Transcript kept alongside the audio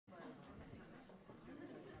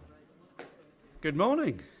Good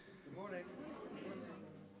morning. Good morning.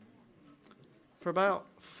 For about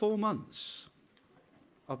 4 months,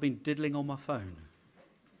 I've been diddling on my phone.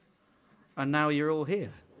 And now you're all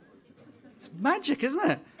here. It's magic, isn't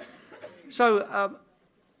it? So,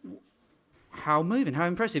 how moving, how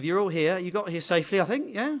impressive. You're all here. You got here safely, I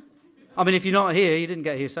think, yeah? I mean, if you're not here, you didn't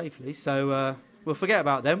get here safely, so we'll forget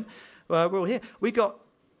about them. We're all here. We got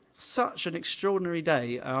such an extraordinary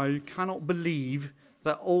day. I cannot believe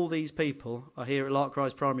that all these people are here at Lark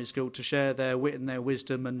Rise Primary School to share their wit and their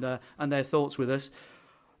wisdom and their thoughts with us.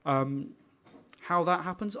 How that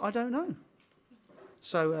happens, I don't know.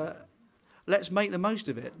 So let's make the most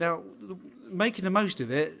of it. Now, making the most of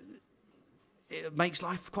it, it makes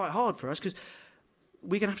life quite hard for us because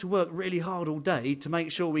we're going to have to work really hard all day to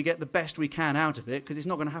make sure we get the best we can out of it because it's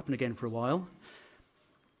not going to happen again for a while.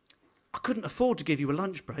 I couldn't afford to give you a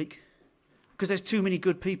lunch break because there's too many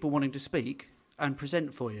good people wanting to speak and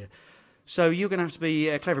present for you. So you're going to have to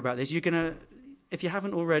be clever about this. You're going to, if you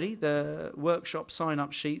haven't already, the workshop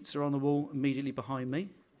sign-up sheets are on the wall immediately behind me.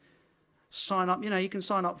 Sign up, you can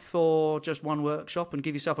sign up for just one workshop and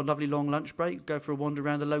give yourself a lovely long lunch break, go for a wander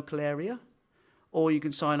around the local area. Or you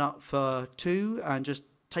can sign up for 2 and just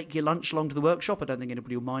take your lunch along to the workshop. I don't think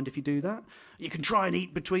anybody will mind if you do that. You can try and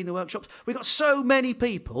eat between the workshops. We've got so many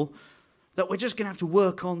people that we're just going to have to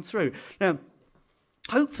work on through. Now,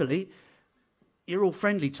 hopefully, you're all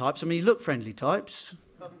friendly types. I mean, you look friendly types.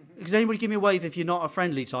 Does anybody give me a wave if you're not a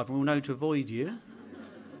friendly type and we'll know to avoid you?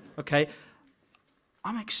 Okay.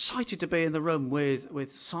 I'm excited to be in the room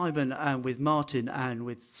with Simon and with Martin and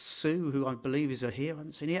with Sue, who I believe is here, I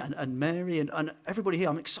haven't seen yet, and Mary and everybody here.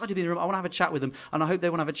 I'm excited to be in the room. I want to have a chat with them, and I hope they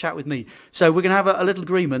want to have a chat with me. So we're going to have a little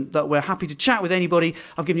agreement that we're happy to chat with anybody.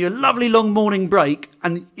 I've given you a lovely long morning break,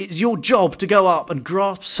 and it's your job to go up and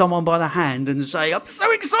grasp someone by the hand and say, I'm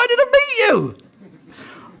so excited to meet you.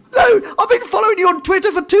 No, I've been following you on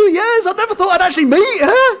Twitter for 2 years. I never thought I'd actually meet her.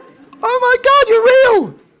 Oh, my God, you're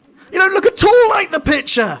real. You don't look at all like the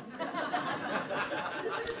picture.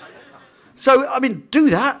 So, I mean, do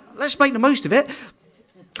that. Let's make the most of it.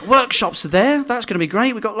 Workshops are there. That's going to be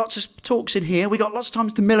great. We've got lots of talks in here. We've got lots of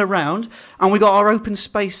times to mill around. And we've got our open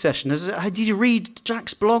space session. Did you read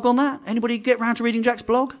Jack's blog on that? Anybody get round to reading Jack's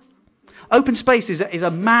blog? Open space is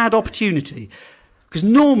a mad opportunity. Because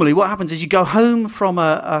normally what happens is you go home from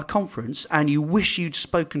a conference and you wish you'd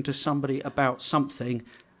spoken to somebody about something.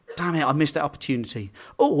 Damn it, I missed that opportunity.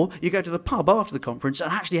 Or you go to the pub after the conference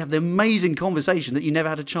and actually have the amazing conversation that you never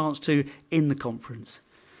had a chance to in the conference.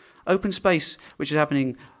 Open space, which is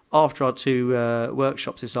happening after our 2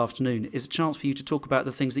 workshops this afternoon, is a chance for you to talk about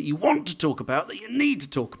the things that you want to talk about, that you need to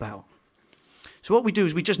talk about. So what we do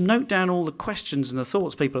is we just note down all the questions and the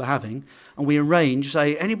thoughts people are having, and we arrange,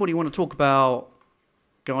 say, anybody want to talk about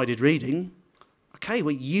guided reading? Okay,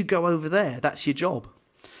 well, you go over there. That's your job.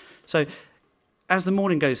 So as the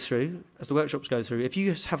morning goes through, as the workshops go through, if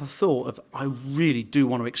you have a thought of, I really do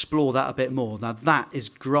want to explore that a bit more, now that is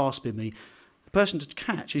grasping me. The person to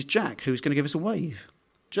catch is Jack, who's going to give us a wave.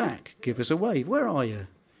 Jack, give us a wave. Where are you?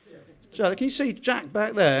 Jack, can you see Jack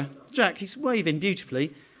back there? Jack, he's waving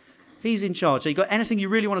beautifully. He's in charge. So you got anything you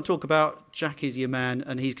really want to talk about, Jack is your man,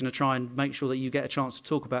 and he's going to try and make sure that you get a chance to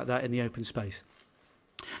talk about that in the open space.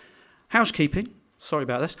 Housekeeping. Sorry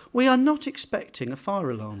about this. We are not expecting a fire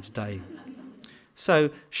alarm today. So,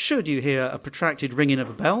 should you hear a protracted ringing of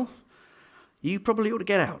a bell, you probably ought to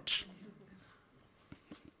get out.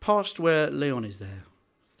 Past where Leon is there.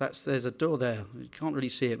 There's a door there. You can't really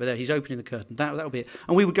see it, but there, he's opening the curtain. That'll be it.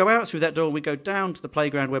 And we would go out through that door, and we'd go down to the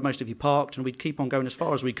playground where most of you parked, and we'd keep on going as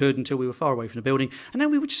far as we could until we were far away from the building. And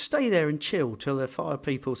then we would just stay there and chill till the fire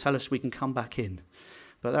people tell us we can come back in.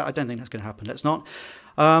 But I don't think that's going to happen. Let's not.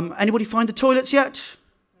 Anybody find the toilets yet?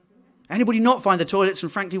 Anybody not find the toilets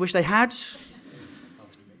and frankly wish they had?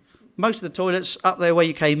 Most of the toilets up there where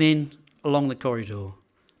you came in, along the corridor.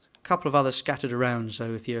 A couple of others scattered around,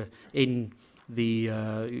 so if you're in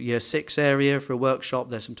the year 6 area for a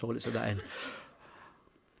workshop, there's some toilets at that end.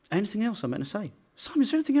 Anything else I meant to say? Simon,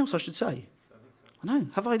 is there anything else I should say? I know.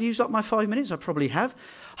 Have I used up my 5 minutes? I probably have.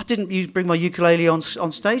 I didn't bring my ukulele on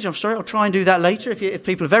stage. I'm sorry. I'll try and do that later if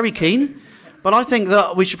people are very keen. But I think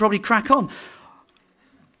that we should probably crack on.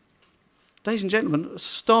 Ladies and gentlemen,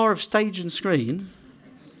 star of stage and screen,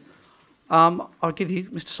 I'll give you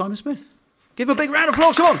Mr. Simon Smith. Give him a big round of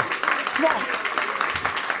applause. Come on. Come on.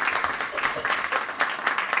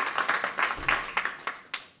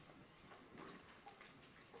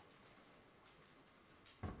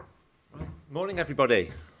 Morning,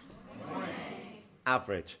 everybody. Morning.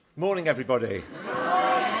 Average. Morning, everybody.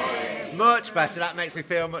 Morning. Much better. That makes me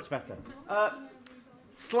feel much better.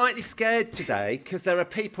 Slightly scared today because there are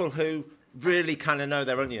people who really kind of know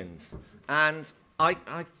their onions. And I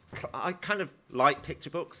kind of like picture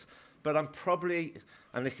books, but I'm probably,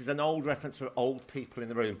 and this is an old reference for old people in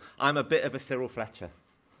the room, I'm a bit of a Cyril Fletcher.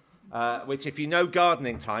 Which, if you know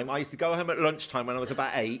Gardening Time, I used to go home at lunchtime when I was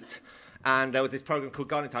about 8, and there was this program called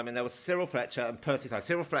Gardening Time, and there was Cyril Fletcher and Percy Tyler.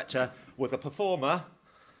 Cyril Fletcher was a performer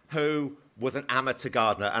who was an amateur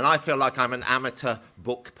gardener, and I feel like I'm an amateur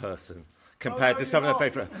book person compared to some of the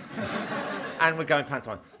people. And we're going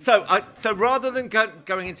pantomime. So rather than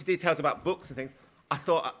going into details about books and things, I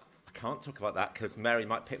thought, I can't talk about that because Mary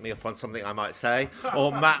might pick me up on something I might say,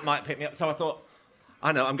 or Matt might pick me up. So I thought,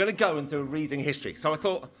 I know, I'm going to go and do a reading history. So I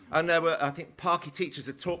thought, and there were, I think, Parky teachers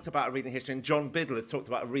had talked about a reading history, and John Biddle had talked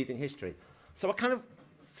about a reading history. So I kind of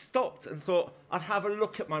stopped and thought, I'd have a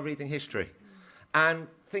look at my reading history and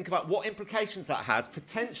think about what implications that has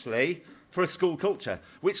potentially for a school culture,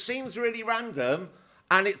 which seems really random,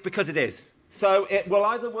 and it's because it is. So it will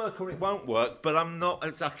either work or it won't work, but I'm not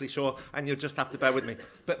exactly sure, and you'll just have to bear with me.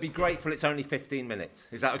 But be grateful it's only 15 minutes.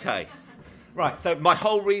 Is that okay? Right, so my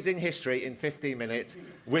whole reading history in 15 minutes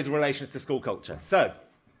with relations to school culture. So,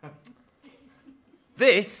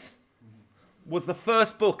 this was the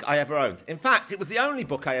first book I ever owned. In fact, it was the only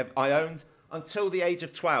book I owned until the age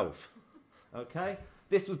of 12. Okay?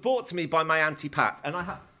 This was brought to me by my Auntie Pat, and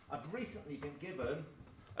I've recently been given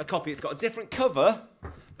a copy. It's got a different cover,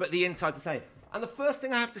 but the inside's the same. And the first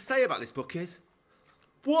thing I have to say about this book is,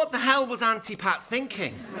 what the hell was Auntie Pat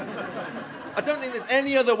thinking? I don't think there's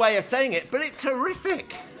any other way of saying it, but it's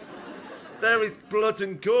horrific. There is blood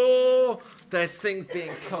and gore. There's things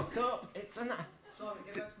being cut up. It's an... Simon,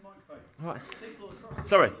 get back to the microphone. Right. People across the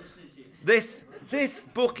Sorry. room listening to you. This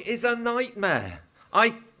book is a nightmare.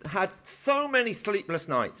 I had so many sleepless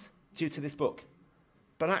nights due to this book.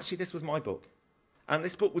 But actually, this was my book. And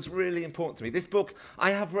this book was really important to me. This book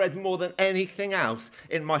I have read more than anything else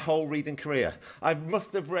in my whole reading career. I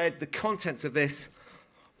must have read the contents of this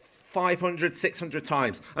 500, 600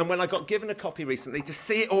 times. And when I got given a copy recently, to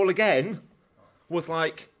see it all again was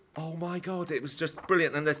like, oh my God, it was just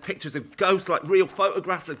brilliant. And there's pictures of ghosts, like real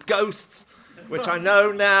photographs of ghosts, which I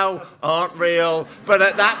know now aren't real. But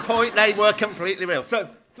at that point, they were completely real. So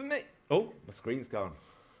for me, oh, my screen's gone.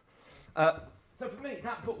 So for me,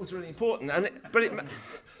 that book was really important.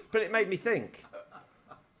 But it made me think.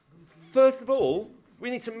 First of all, we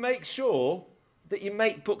need to make sure that you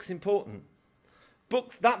make books important.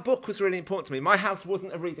 That book was really important to me. My house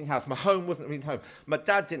wasn't a reading house. My home wasn't a reading home. My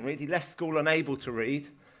dad didn't read. He left school unable to read.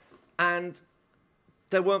 And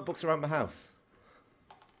there weren't books around my house.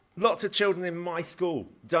 Lots of children in my school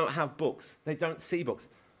don't have books. They don't see books.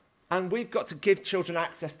 And we've got to give children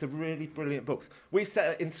access to really brilliant books.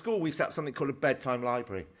 In school, we've set up something called a bedtime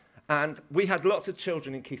library. And we had lots of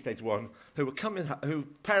children in Key Stage 1 who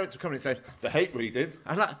parents were coming and saying, they hate reading.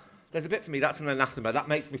 And there's a bit for me, that's an anathema. That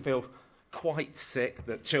makes me feel quite sick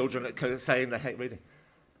that children are saying they hate reading.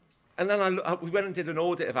 And then we went and did an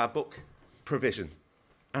audit of our book provision.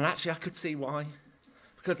 And actually I could see why.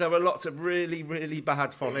 Because there were lots of really, really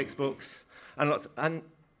bad phonics books. And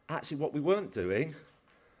actually what we weren't doing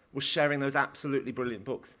was sharing those absolutely brilliant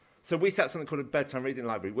books. So we set up something called a bedtime reading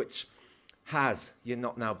library, which has your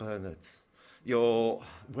Not Now Bernards, your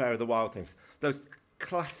Where Are the Wild Things, those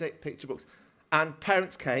classic picture books. And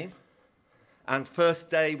parents came, and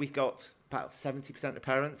first day we got about 70% of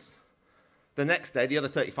parents. The next day, the other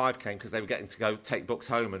 35 came because they were getting to go take books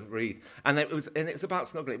home and read. And it was about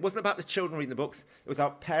snuggling. It wasn't about the children reading the books. It was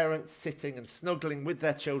about parents sitting and snuggling with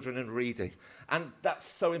their children and reading. And that's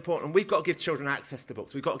so important. And we've got to give children access to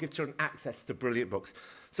books. We've got to give children access to brilliant books.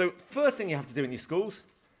 So first thing you have to do in your schools,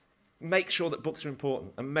 make sure that books are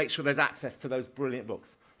important and make sure there's access to those brilliant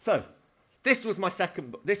books. So this was my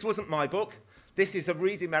second book. This wasn't my book. This is a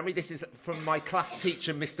reading memory. This is from my class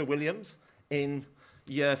teacher, Mr. Williams, in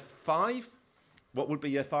year 5. What would be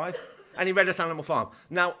year 5? And he read us Animal Farm.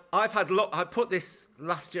 Now, I put this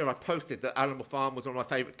last year, I posted that Animal Farm was one of my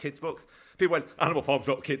favourite kids' books. People went, Animal Farm's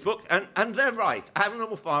not a kids' book. And they're right.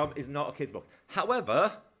 Animal Farm is not a kids' book.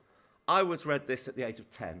 However, I was read this at the age of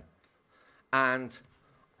 10. And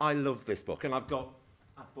I love this book. And I bought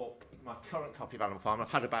my current copy of Animal Farm. I've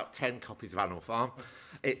had about 10 copies of Animal Farm.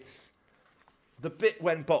 It's the bit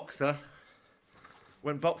when Boxer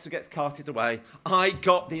gets carted away. I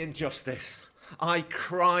got the injustice. I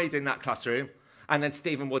cried in that classroom, and then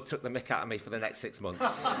Stephen Wood took the mick out of me for the next 6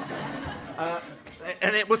 months.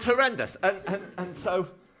 And it was horrendous. And so,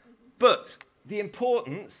 but the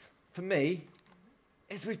importance for me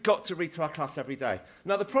is we've got to read to our class every day.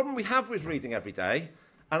 Now, the problem we have with reading every day,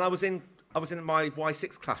 and I was in my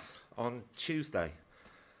Y6 class on Tuesday,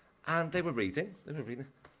 and they were reading,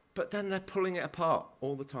 but then they're pulling it apart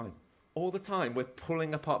all the time. all the time we're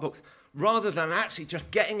pulling apart books rather than actually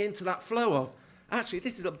just getting into that flow of, actually,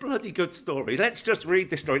 this is a bloody good story. Let's just read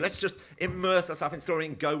this story. Let's just immerse ourselves in the story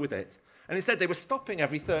and go with it. And instead, they were stopping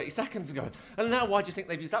every 30 seconds and going, and now why do you think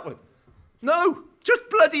they've used that word? No, just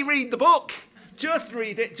bloody read the book. Just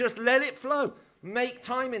read it. Just let it flow. Make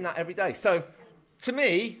time in that every day. So, to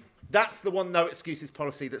me, that's the one no excuses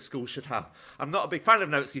policy that schools should have. I'm not a big fan of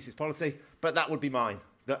no excuses policy, but that would be mine,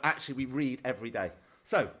 that actually we read every day.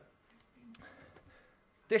 So,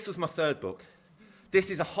 this was my third book. This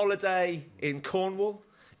is A Holiday in Cornwall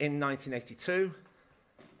in 1982,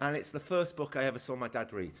 and it's the first book I ever saw my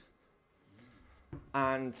dad read.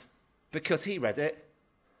 And because he read it,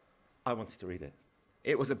 I wanted to read it.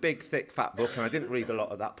 It was a big, thick, fat book, and I didn't read a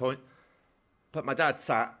lot at that point. But my dad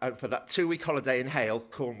sat, and for that 2-week holiday in Hale,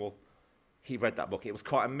 Cornwall, he read that book. It was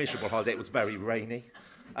quite a miserable holiday. It was very rainy.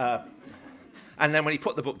 And then when he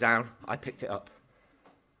put the book down, I picked it up.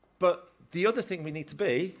 But the other thing we need to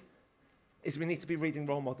be is we need to be reading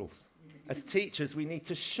role models. As teachers, we need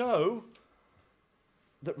to show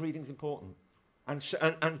that reading's important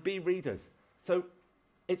and be readers. So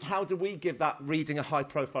it's how do we give that reading a high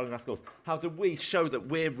profile in our schools? How do we show that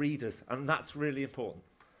we're readers? And that's really important.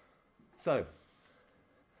 So,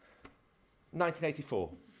 1984.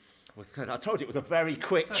 I told you it was a very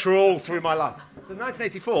quick trawl through my life. So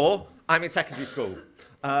 1984, I'm in secondary school.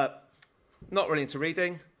 Not really into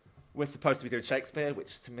reading. We're supposed to be doing Shakespeare,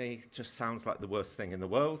 which to me just sounds like the worst thing in the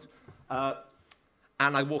world. And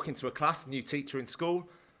I walk into a class, new teacher in school,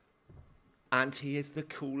 and he is the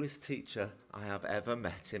coolest teacher I have ever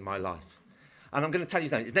met in my life. And I'm going to tell you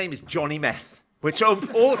his name. His name is Johnny Meth, which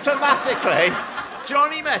automatically,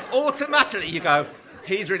 Johnny Meth, automatically you go,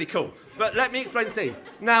 he's really cool. But let me explain the scene.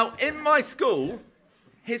 Now, in my school,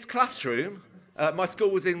 his classroom, my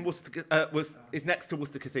school was in Worcester, is next to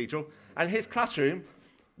Worcester Cathedral, and his classroom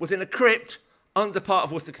was in a crypt under part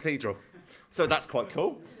of Worcester Cathedral. So that's quite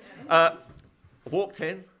cool. I walked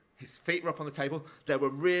in, his feet were up on the table. There were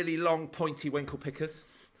really long, pointy winkle pickers.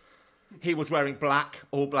 He was wearing black,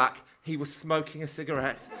 all black. He was smoking a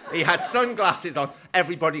cigarette. He had sunglasses on.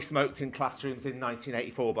 Everybody smoked in classrooms in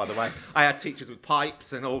 1984, by the way. I had teachers with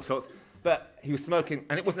pipes and all sorts. But he was smoking,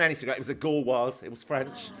 and it wasn't any cigarette. It was a Gauloise. It was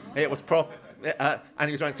French. It was prop. And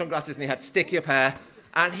he was wearing sunglasses, and he had sticky up hair.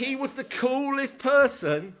 And he was the coolest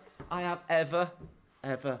person I have ever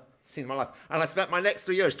seen in my life. And I spent my next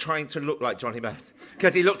 3 years trying to look like Johnny Meth,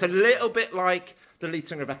 because he looked a little bit like the lead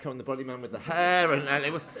singer of Echo and the Bunny Man with the hair, and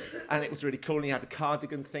it was really cool. And he had a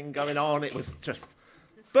cardigan thing going on. It was just...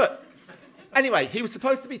 But anyway, he was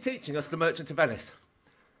supposed to be teaching us The Merchant of Venice.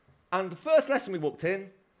 And the first lesson we walked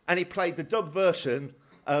in, and he played the dub version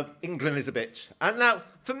of England is a Bitch. And now,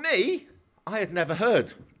 for me, I had never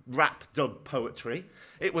heard rap dub poetry.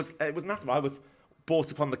 It was nothing. I was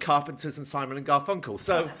brought upon the Carpenters and Simon and Garfunkel.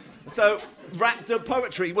 So rap dub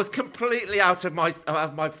poetry was completely out of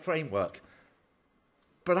my framework.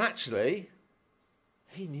 But actually,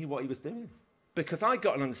 he knew what he was doing, because I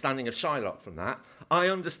got an understanding of Shylock from that. I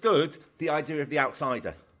understood the idea of the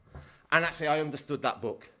outsider. And actually, I understood that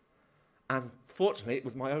book. And fortunately, it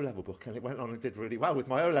was my O-level book, and it went on and did really well with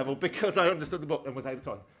my O-level because I understood the book and was able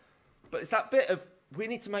to. But it's that bit of, we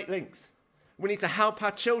need to make links. We need to help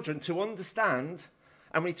our children to understand,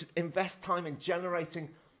 and we need to invest time in generating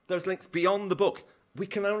those links beyond the book. We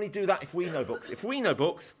can only do that if we know books. If we know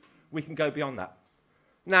books, we can go beyond that.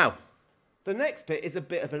 Now, the next bit is a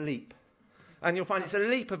bit of a leap. And you'll find it's a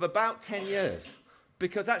leap of about 10 years.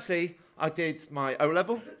 Because actually, I did my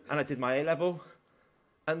O-level, and I did my A-level,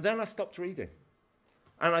 and then I stopped reading.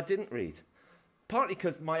 And I didn't read. Partly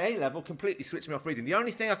because my A-level completely switched me off reading. The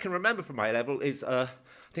only thing I can remember from my A-level is, I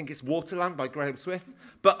think it's Waterland by Graham Swift,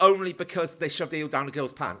 but only because they shoved eel down a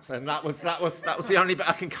girl's pants. And that was the only bit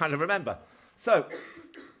I can kind of remember. So,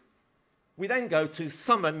 we then go to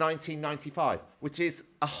summer 1995, which is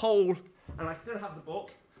a whole, and I still have the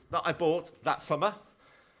book that I bought that summer,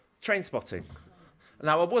 Trainspotting.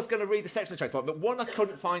 Now, I was going to read the section of Trainspotting, but one, I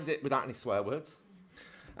couldn't find it without any swear words.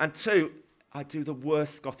 And two, I do the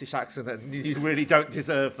worst Scottish accent, and you really don't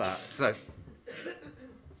deserve that. So,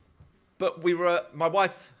 but my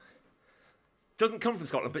wife doesn't come from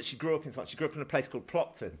Scotland, but she grew up in Scotland. She grew up in a place called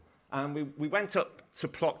Plockton. And we went up to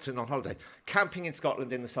Plockton on holiday, camping in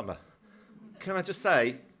Scotland in the summer. Can I just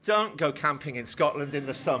say, don't go camping in Scotland in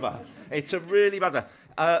the summer. It's a really bad...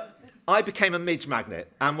 I became a midge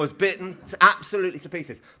magnet and was bitten absolutely to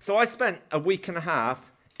pieces. So I spent a week and a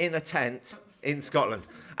half in a tent in Scotland.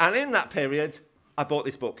 And in that period, I bought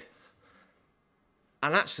this book.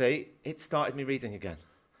 And actually, it started me reading again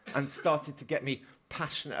and started to get me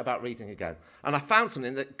passionate about reading again. And I found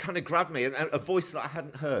something that kind of grabbed me, and a voice that I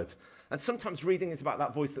hadn't heard. And sometimes reading is about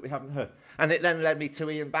that voice that we haven't heard. And it then led me to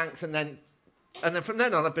Ian Banks, and then from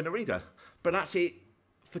then on I've been a reader. But actually,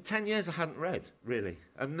 for 10 years I hadn't read, really,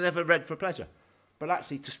 and never read for pleasure. But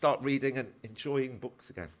actually to start reading and enjoying books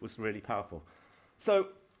again was really powerful. So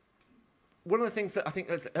one of the things that I think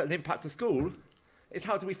has an impact for school is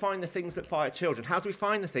how do we find the things that fire children? How do we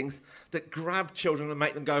find the things that grab children and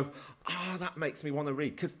make them go, oh, that makes me want to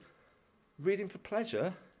read? Because reading for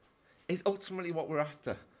pleasure is ultimately what we're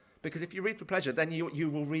after. Because if you read for pleasure, then you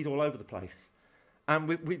will read all over the place. And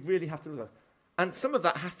we really have to look at that. And some of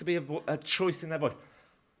that has to be a choice in their voice.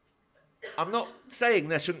 I'm not saying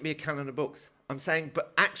there shouldn't be a canon of books. I'm saying,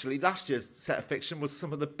 but actually, last year's set of fiction was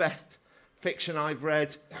some of the best fiction I've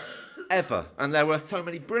read ever. And there were so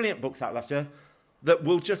many brilliant books out last year that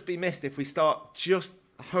will just be missed if we start just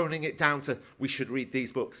honing it down to we should read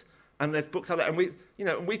these books. And there's books out there, and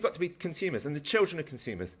we've got to be consumers, and the children are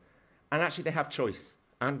consumers. And actually, they have choice.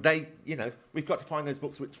 And we've got to find those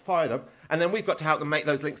books which fire them, and then we've got to help them make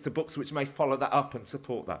those links to books which may follow that up and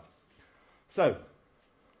support that. So,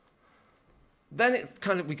 then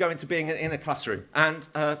we go into being in a classroom. And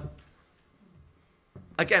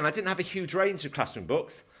again, I didn't have a huge range of classroom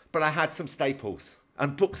books, but I had some staples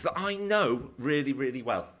and books that I know really, really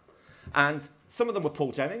well. And some of them were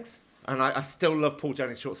Paul Jennings, and I still love Paul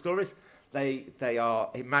Jennings' short stories. They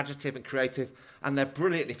are imaginative and creative, and they're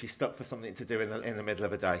brilliant if you're stuck for something to do in the middle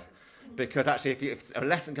of a day. Because actually, if a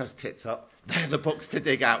lesson goes tits up, they're the books to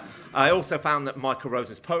dig out. I also found that Michael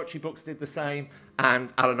Rosen's poetry books did the same,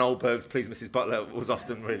 and Alan Olberg's Please Mrs. Butler was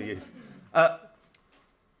often really used. But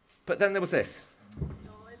then there was this.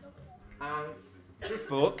 And this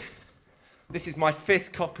book, this is my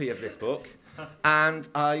 5th copy of this book, and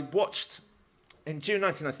I watched, in June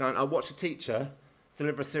 1999, I watched a teacher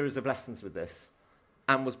deliver a series of lessons with this,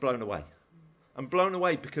 and was blown away. And blown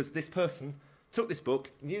away because this person took this book,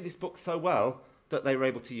 knew this book so well that they were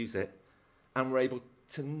able to use it, and were able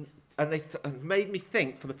to, and they made me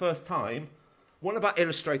think for the first time, one about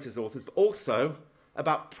illustrators, authors, but also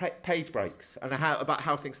about page breaks and about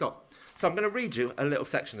how things stop. So I'm going to read you a little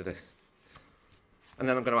section of this, and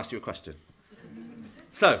then I'm going to ask you a question.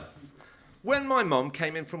 So, when my mum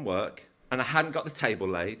came in from work and I hadn't got the table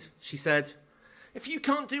laid, she said, "If you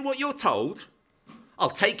can't do what you're told, I'll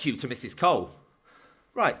take you to Mrs. Cole."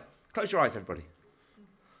 Right, close your eyes, everybody.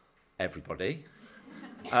 Everybody.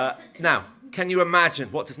 Now, can you imagine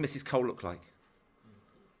what does Mrs. Cole look like?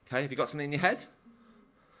 Okay, have you got something in your head?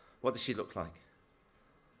 What does she look like?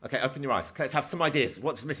 Okay, open your eyes. Let's have some ideas.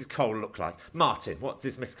 What does Mrs. Cole look like? Martin, what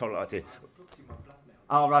does Mrs. Cole look like to you?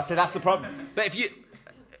 Oh, right, so that's the problem. But if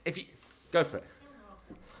you go for it.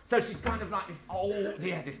 So she's kind of like this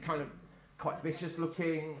this kind of quite vicious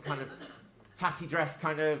looking, kind of tatty dress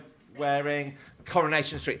kind of wearing,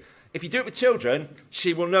 Coronation Street. If you do it with children,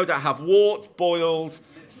 she will no doubt have warts, boils,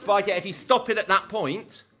 spaghetti. If you stop it at that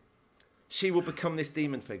point, she will become this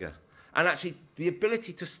demon figure. And actually, the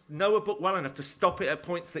ability to know a book well enough to stop it at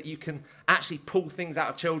points that you can actually pull things out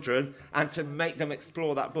of children and to make them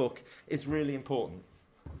explore that book is really important.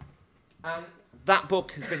 And that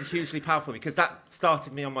book has been hugely powerful because that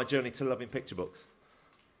started me on my journey to loving picture books.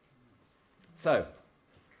 So,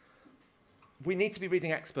 we need to be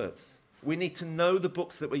reading experts. We need to know the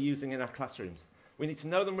books that we're using in our classrooms. We need to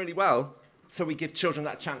know them really well so we give children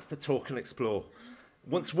that chance to talk and explore.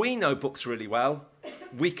 Once we know books really well,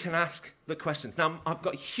 we can ask the questions. Now, I've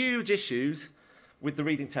got huge issues with the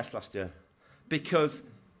reading test last year because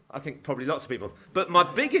I think probably lots of people, but my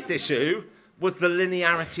biggest issue was the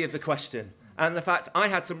linearity of the question and the fact I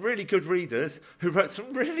had some really good readers who wrote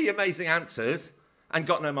some really amazing answers and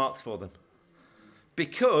got no marks for them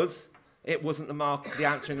because it wasn't the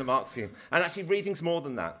answer in the mark scheme. And actually, reading's more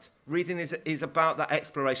than that. Reading is about that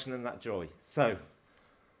exploration and that joy. So,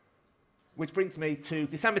 which brings me to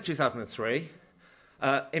December 2003.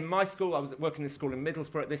 In my school, I was working in a school in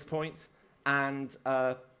Middlesbrough at this point, and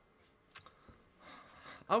I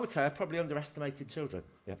would say I probably underestimated children.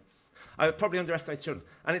 Yeah, I probably underestimated children.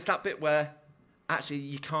 And it's that bit where, actually,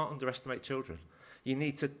 you can't underestimate children. You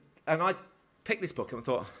need to... And I picked this book and I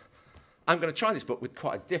thought, I'm going to try this book with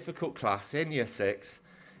quite a difficult class in Year 6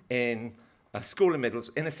 in a school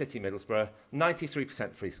in a city, Middlesbrough,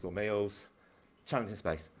 93% free school meals, challenging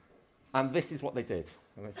space. And this is what they did.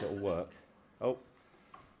 I don't know if it'll work. Oh.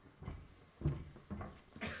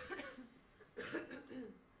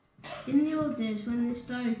 In the old days, when this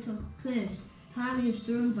story took place, time used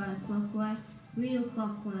to run by clockwork. Real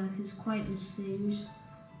clockwork is quite mysterious.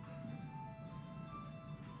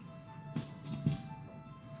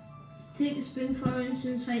 Take a spring, for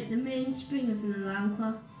instance, like the main spring of an alarm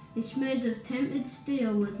clock. It's made of tempered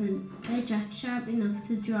steel with an edge that's sharp enough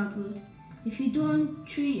to draw blood. If you don't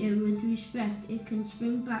treat it with respect, it can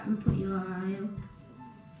spring back and put your eye out.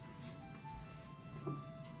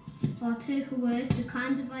 Or take away the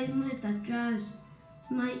kind of iron weight that drives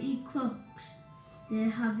mighty clocks they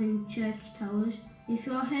have in church towers. If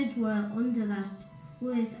your head were under that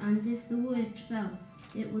weight, and if the weight fell,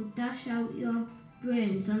 it would dash out your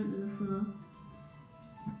brains onto the floor.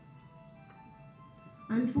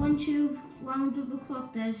 And once you've wound up a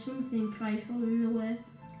clock, there's something frightful in the way.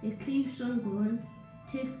 It keeps on going,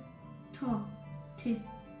 tick-tock,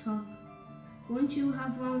 tick-tock. Once you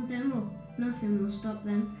have wound them up, nothing will stop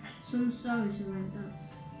them. Some stories are like that.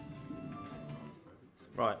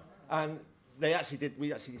 Right, and we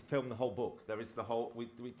actually filmed the whole book. There is the whole, we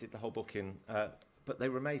did the whole book in, but they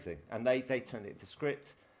were amazing. And they turned it into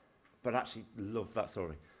script, but actually loved that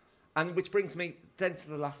story. And which brings me then to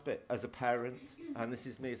the last bit. As a parent, and this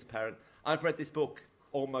is me as a parent, I've read this book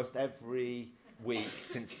almost every week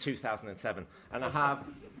since 2007. And I have,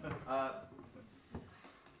 I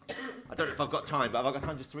don't know if I've got time, but have I got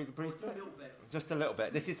time just to read a brief bit? Just a little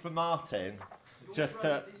bit. This is for Martin. Just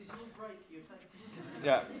to... This is your break, you're taking.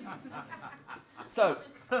 Yeah. So,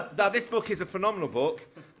 now this book is a phenomenal book,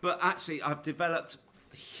 but actually I've developed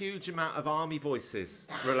a huge amount of army voices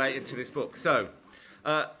related to this book. So,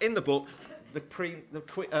 in the book,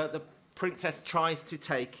 the princess tries to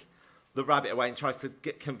take the rabbit away and tries to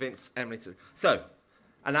convince Emily to... So,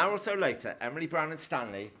 an hour or so later, Emily Brown and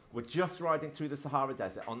Stanley were just riding through the Sahara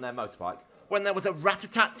Desert on their motorbike when there was a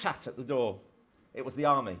rat-a-tat-tat at the door. It was the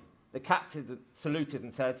army. The captain saluted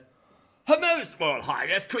and said, "Her Most Royal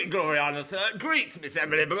Highness, Queen Gloriana III, greets Miss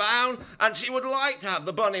Emily Brown, and she would like to have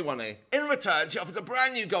the bunny wunny. In return, she offers a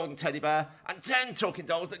brand new golden teddy bear and 10 talking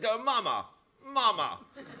dolls that go, Mama, Mama."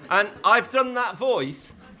 And I've done that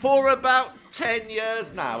voice for about 10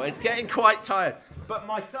 years now. It's getting quite tired. But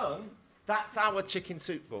my son, that's our chicken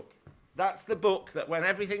soup book. That's the book that when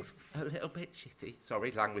everything's a little bit shitty,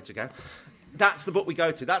 sorry, language again, that's the book we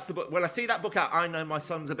go to. That's the book. When I see that book out, I know my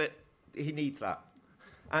son's a bit, he needs that.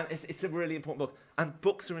 And it's a really important book. And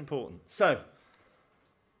books are important. So,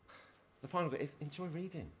 the final bit is enjoy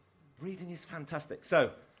reading. Reading is fantastic.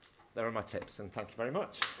 So, there are my tips, and thank you very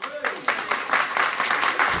much.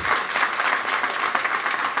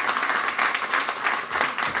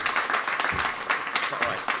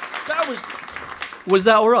 Was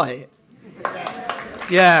that all right?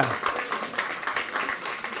 Yeah.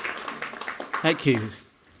 Thank you.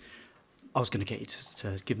 I was going to get you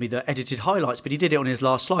to give me the edited highlights, but he did it on his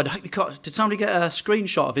last slide. I hope you caught. Did somebody get a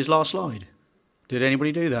screenshot of his last slide? Did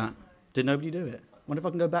anybody do that? Did nobody do it? I wonder if I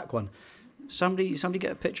can go back one. Somebody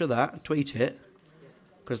get a picture of that, tweet it,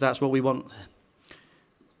 because that's what we want.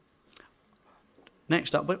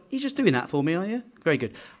 Next up, well, you're just doing that for me, are you? Very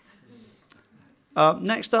good.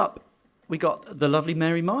 Next up, we got the lovely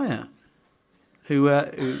Mary Meyer, who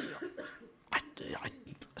I'm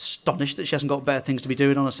astonished that she hasn't got better things to be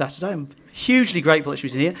doing on a Saturday. I'm hugely grateful that she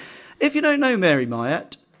was in here. If you don't know Mary Meyer,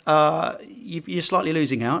 you're slightly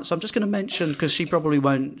losing out. So I'm just going to mention, because she probably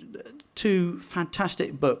won't, 2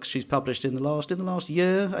 fantastic books she's published in the last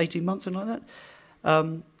year, 18 months, something like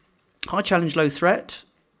that. High Challenge, Low Threat,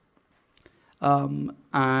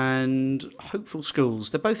 and Hopeful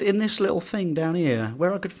Schools. They're both in this little thing down here,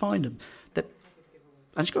 where I could find them.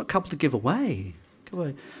 And she's got a couple to give away.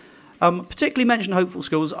 Particularly mention Hopeful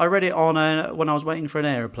Schools. I read it on when I was waiting for an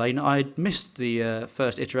aeroplane. I'd missed the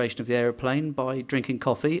first iteration of the aeroplane by drinking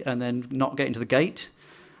coffee and then not getting to the gate.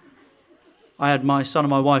 I had my son and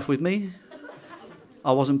my wife with me.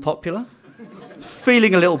 I wasn't popular.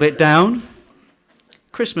 Feeling a little bit down.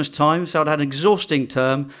 Christmas time, so I'd had an exhausting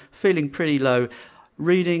term, feeling pretty low.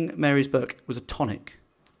 Reading Mary's book was a tonic.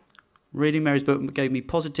 Reading Mary's book gave me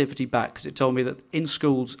positivity back, because it told me that in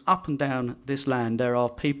schools up and down this land there are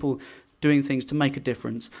people doing things to make a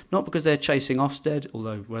difference. Not because they're chasing Ofsted,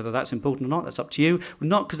 although whether that's important or not, that's up to you.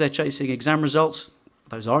 Not because they're chasing exam results,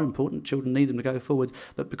 those are important, children need them to go forward,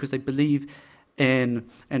 but because they believe in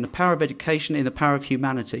the power of education, in the power of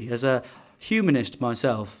humanity. As a humanist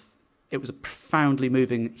myself, it was a profoundly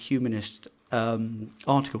moving humanist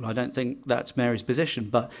article. I don't think that's Mary's position,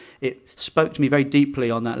 but it spoke to me very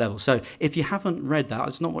deeply on that level. So if you haven't read that,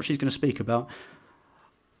 it's not what she's going to speak about.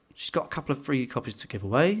 She's got a couple of free copies to give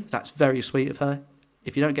away. That's very sweet of her.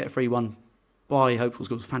 If you don't get a free one, buy Hopeful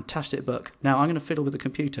Schools. Fantastic book. Now I'm going to fiddle with the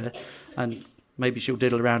computer, and maybe she'll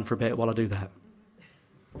diddle around for a bit while I do that.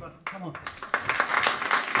 Come on.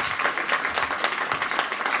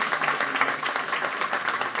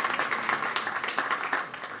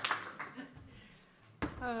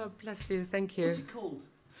 Oh, bless you, thank you. What's it called?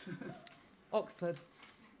 Oxford.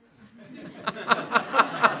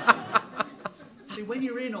 See, when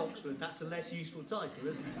you're in Oxford, that's a less useful title,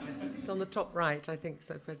 isn't it? It's on the top right, I think,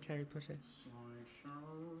 so where Terry put it.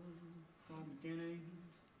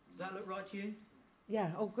 Does that look right to you?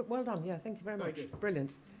 Yeah, oh, good, well done, yeah, thank you very much. good.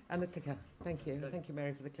 Brilliant. And the clicker, thank you. Good. Thank you,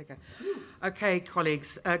 Mary, for the clicker. Okay,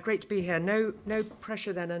 colleagues, great to be here. No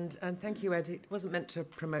pressure then, and thank you, Ed. It wasn't meant to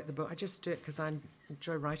promote the book. I just do it because I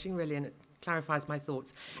enjoy writing, really, and it clarifies my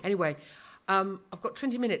thoughts. Anyway, I've got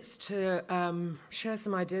 20 minutes to share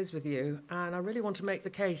some ideas with you, and I really want to make the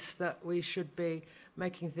case that we should be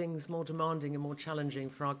making things more demanding and more challenging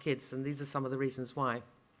for our kids, and these are some of the reasons why.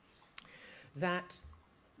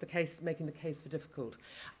 Making the case for difficult.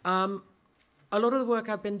 A lot of the work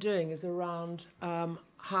I've been doing is around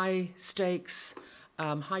high stakes,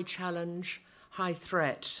 high challenge, high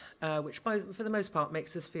threat, which for the most part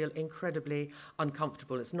makes us feel incredibly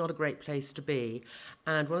uncomfortable. It's not a great place to be.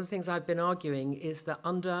 And one of the things I've been arguing is that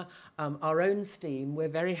under our own steam, we're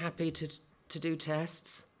very happy to do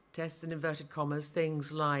tests in inverted commas,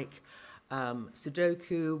 things like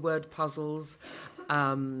Sudoku, word puzzles,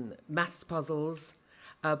 maths puzzles,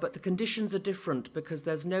 but the conditions are different because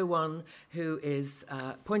there's no one who is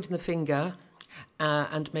pointing the finger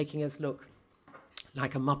and making us look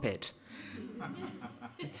like a Muppet.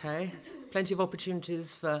 Okay, plenty of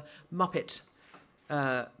opportunities for Muppet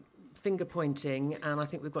finger pointing, and I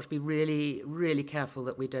think we've got to be really, really careful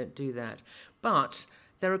that we don't do that. But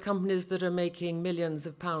there are companies that are making millions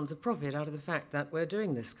of pounds of profit out of the fact that we're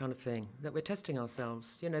doing this kind of thing, that we're testing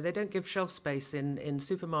ourselves. You know, they don't give shelf space in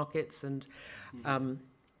supermarkets and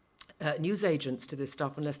newsagents to this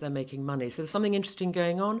stuff unless they're making money. So there's something interesting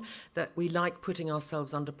going on, that we like putting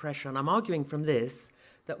ourselves under pressure. And I'm arguing from this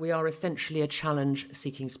that we are essentially a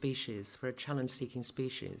challenge-seeking species. We're a challenge-seeking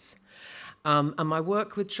species. And my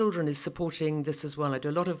work with children is supporting this as well. I do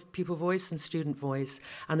a lot of pupil voice and student voice,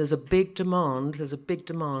 and there's a big demand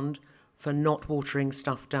for not watering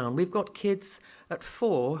stuff down. We've got kids at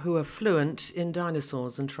 4 who are fluent in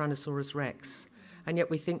dinosaurs and Tyrannosaurus rex, and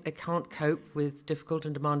yet we think they can't cope with difficult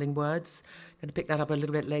and demanding words. I'm going to pick that up a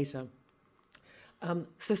little bit later.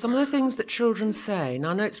 So some of the things that children say,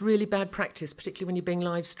 now I know it's really bad practice, particularly when you're being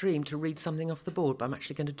live streamed, to read something off the board, but I'm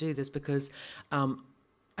actually going to do this because I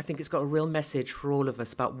think it's got a real message for all of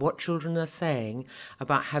us about what children are saying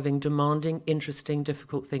about having demanding, interesting,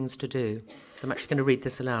 difficult things to do. So I'm actually going to read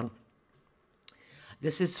this aloud.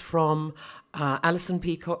 This is from Alison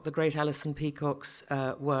Peacock, the great Alison Peacock's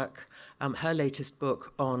work, her latest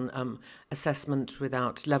book on assessment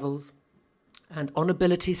without levels. And on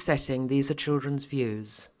ability setting, these are children's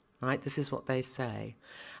views, right? This is what they say.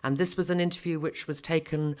 And this was an interview which was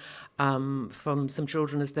taken from some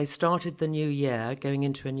children as they started the new year, going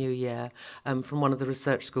into a new year, from one of the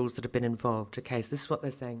research schools that have been involved. Okay, so this is what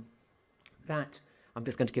they're saying. That, I'm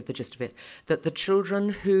just going to give the gist of it, that the children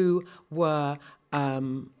who were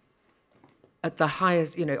at the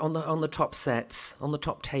highest, you know, on the top sets, on the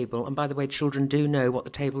top table, and by the way, children do know what the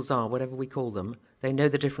tables are, whatever we call them. They know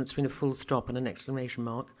the difference between a full stop and an exclamation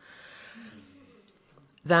mark.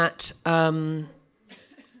 That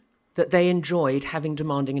they enjoyed having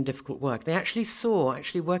demanding and difficult work. They actually saw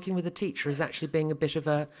working with a teacher as actually being a bit of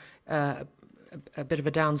a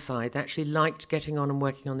downside. They actually liked getting on and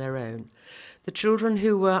working on their own. The children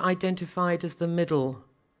who were identified as the middle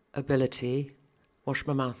ability, wash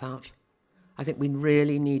my mouth out. I think we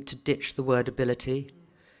really need to ditch the word ability.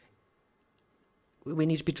 We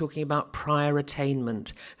need to be talking about prior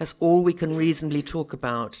attainment. That's all we can reasonably talk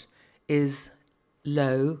about is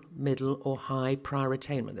low, middle, or high prior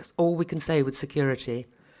attainment. That's all we can say with security.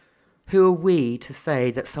 Who are we to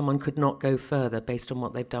say that someone could not go further based on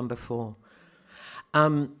what they've done before?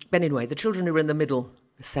 But anyway, the children who were in the middle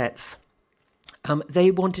sets,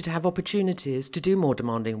 they wanted to have opportunities to do more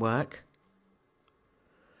demanding work,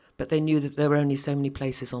 but they knew that there were only so many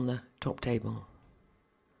places on the top table.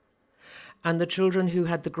 And the children who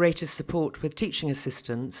had the greatest support with teaching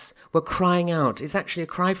assistants were crying out. It's actually a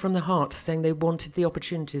cry from the heart, saying they wanted the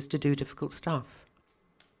opportunities to do difficult stuff.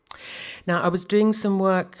 Now, I was doing some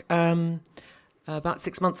work about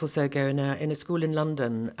 6 months or so ago in a school in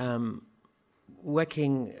London, the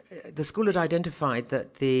school had identified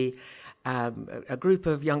that a group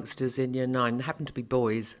of youngsters in Year 9, they happened to be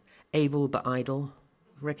boys, able but idle,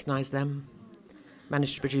 recognised them,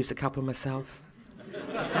 managed to produce a couple myself.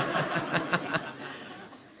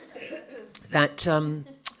 That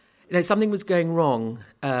something was going wrong.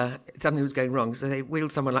 So they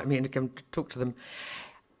wheeled someone like me in to come to talk to them.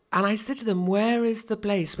 And I said to them, "Where is the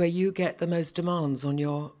place where you get the most demands on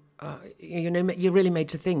your? You're really made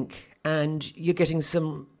to think and you're getting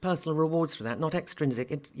some personal rewards for that, not extrinsic,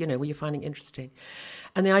 what you're finding interesting.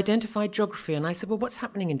 And they identified geography, and I said, well, what's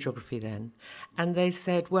happening in geography then? And they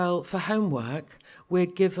said, well, for homework, we're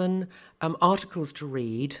given articles to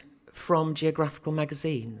read from geographical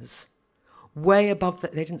magazines, way above,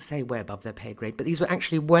 they didn't say way above their pay grade, but these were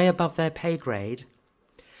actually way above their pay grade,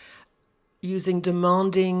 using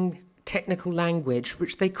demanding technical language,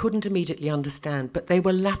 which they couldn't immediately understand, but they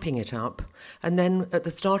were lapping it up. And then at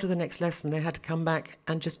the start of the next lesson, they had to come back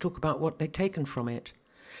and just talk about what they'd taken from it.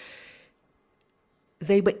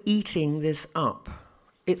 They were eating this up.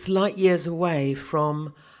 It's light years away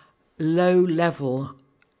from low-level,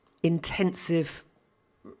 intensive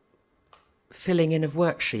filling in of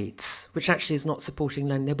worksheets, which actually is not supporting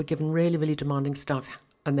learning. They were given really, really demanding stuff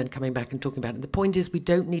and then coming back and talking about it. The point is, we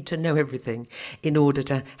don't need to know everything in order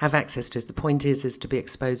to have access to it. The point is to be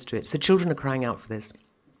exposed to it. So children are crying out for this.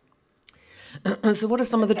 So what are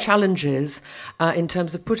some of the challenges in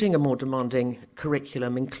terms of putting a more demanding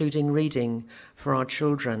curriculum, including reading, for our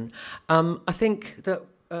children? I think that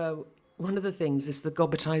one of the things is the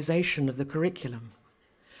gobbotisation of the curriculum.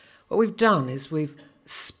 What we've done is we've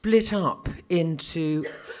split up into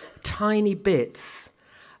tiny bits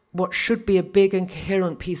what should be a big and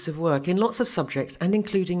coherent piece of work in lots of subjects, and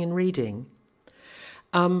including in reading,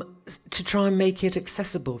 to try and make it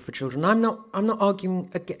accessible for children. I'm not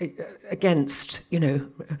arguing against,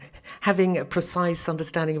 having a precise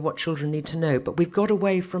understanding of what children need to know, but we've got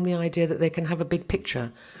away from the idea that they can have a big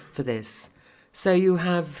picture for this. So you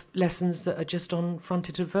have lessons that are just on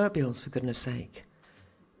fronted adverbials, for goodness sake.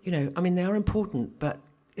 They are important, but,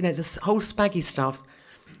 this whole spaggy stuff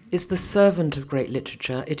is the servant of great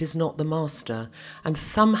literature. It is not the master. And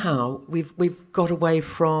somehow we've got away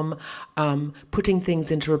from putting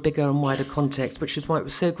things into a bigger and wider context, which is why it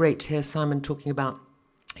was so great to hear Simon talking about,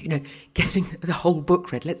 getting the whole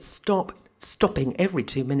book read. Let's stopping every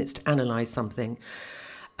 2 minutes to analyse something.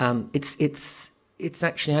 It's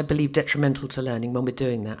actually, I believe, detrimental to learning when we're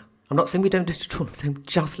doing that. I'm not saying we don't do it at all. I'm saying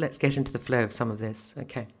just let's get into the flow of some of this.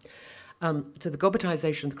 Okay. So the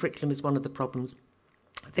gobbotisation of the curriculum is one of the problems.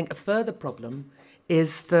 I think a further problem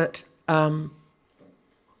is that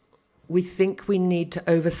we think we need to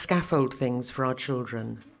over-scaffold things for our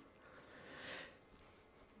children,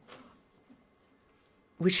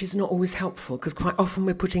 which is not always helpful, because quite often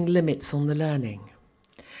we're putting limits on the learning.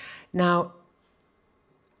 Now,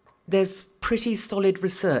 there's pretty solid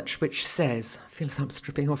research which says, I feel as I'm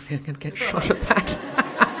stripping off here, I'm going to get shot at that.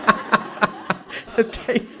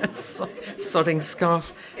 Sodding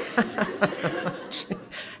scarf.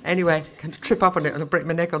 Anyway, going to trip up on it and I'll break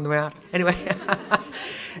my neck on the way out. Anyway,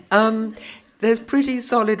 there's pretty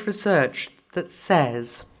solid research that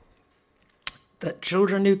says that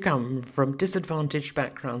children who come from disadvantaged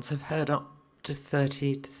backgrounds have heard up to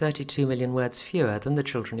 30 to 32 million words fewer than the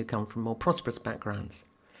children who come from more prosperous backgrounds.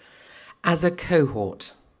 As a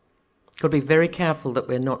cohort, got to be very careful that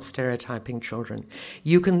we're not stereotyping children.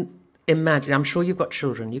 You can imagine, I'm sure you've got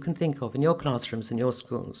children you can think of in your classrooms and your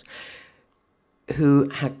schools who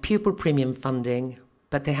have pupil premium funding,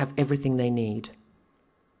 but they have everything they need.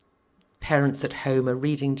 Parents at home are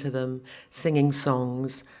reading to them, singing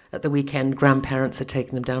songs. At the weekend, grandparents are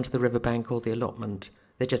taking them down to the riverbank or the allotment.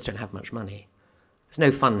 They just don't have much money. It's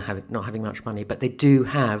no fun not having much money, but they do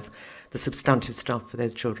have the substantive stuff for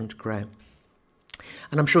those children to grow.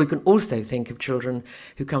 And I'm sure we can also think of children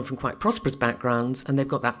who come from quite prosperous backgrounds and they've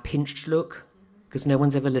got that pinched look because no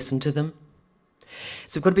one's ever listened to them.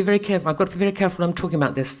 So I've got to be very careful. I've got to be very careful when I'm talking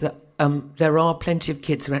about this, that there are plenty of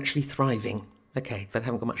kids who are actually thriving, okay, but they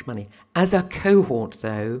haven't got much money. As a cohort,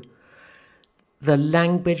 though, the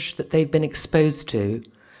language that they've been exposed to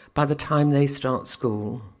by the time they start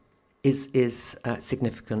school is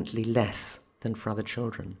significantly less than for other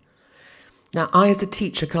children. Now, I as a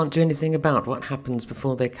teacher can't do anything about what happens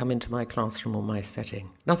before they come into my classroom or my setting.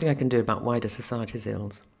 Nothing I can do about wider society's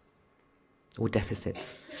ills or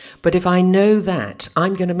deficits. But if I know that,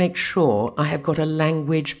 I'm going to make sure I have got a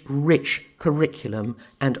language-rich curriculum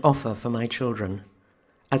and offer for my children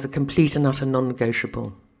as a complete and utter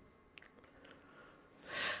non-negotiable.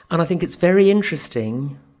 And I think it's very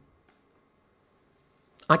interesting.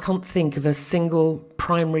 I can't think of a single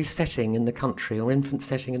primary setting in the country or infant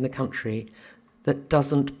setting in the country that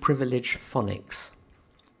doesn't privilege phonics.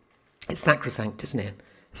 It's sacrosanct, isn't it?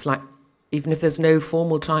 It's like, even if there's no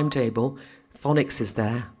formal timetable, phonics is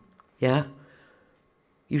there, yeah?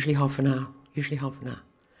 Usually half an hour.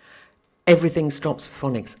 Everything stops for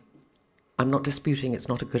phonics. I'm not disputing it's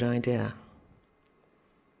not a good idea.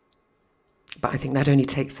 But I think that only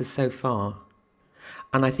takes us so far.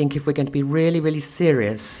 And I think if we're going to be really, really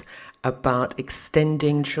serious about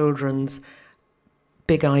extending children's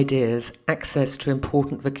big ideas, access to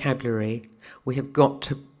important vocabulary, we have got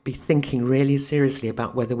to be thinking really seriously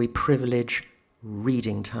about whether we privilege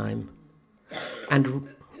reading time. And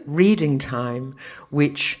reading time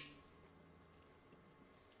which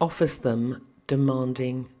offers them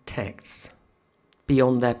demanding texts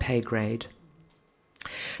beyond their pay grade.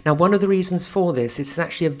 Now, one of the reasons for this is it's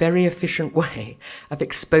actually a very efficient way of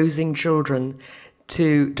exposing children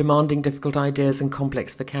to demanding difficult ideas and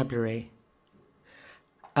complex vocabulary.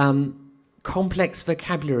 Complex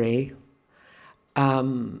vocabulary,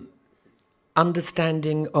 understanding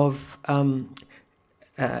of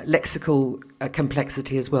lexical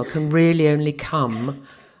complexity as well, can really only come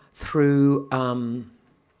through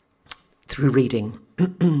reading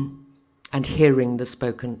and hearing the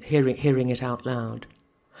spoken, hearing it out loud.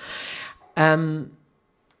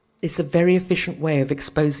 It's a very efficient way of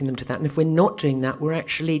exposing them to that. And if we're not doing that, we're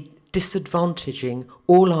actually disadvantaging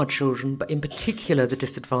all our children, but in particular the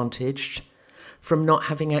disadvantaged, from not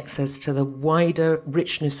having access to the wider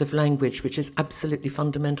richness of language, which is absolutely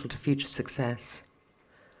fundamental to future success.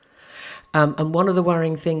 And one of the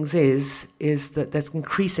worrying things is that there's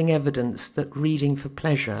increasing evidence that reading for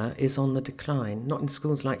pleasure is on the decline, not in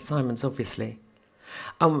schools like Simon's, obviously.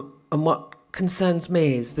 And what concerns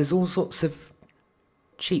me is there's all sorts of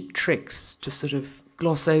cheap tricks to sort of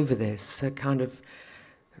gloss over this, kind of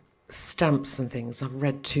stamps and things. I've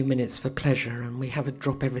read 2 minutes for pleasure, and we have a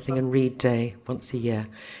drop everything and read day once a year.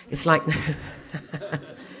 It's like,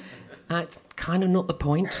 it's kind of not the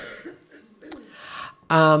point.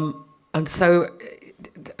 And so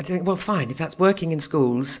I think, well, fine, if that's working in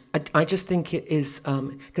schools, I just think it is,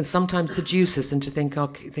 can sometimes seduce us into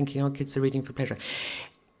thinking our kids are reading for pleasure.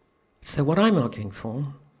 So what I'm arguing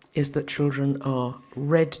for is that children are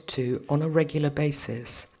read to on a regular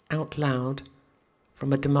basis, out loud,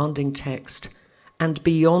 from a demanding text, and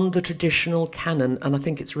beyond the traditional canon. And I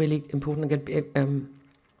think it's really important.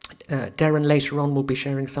 Darren later on will be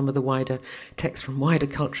sharing some of the wider texts from wider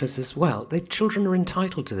cultures as well. The children are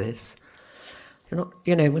entitled to this. You're not,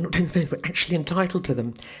 we're not doing this, we're actually entitled to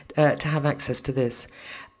them to have access to this.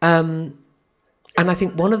 And I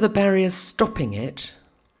think one of the barriers stopping it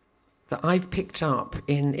that I've picked up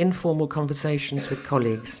in informal conversations with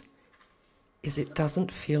colleagues is it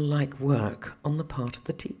doesn't feel like work on the part of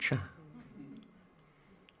the teacher.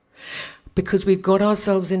 Because we've got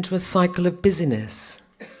ourselves into a cycle of busyness.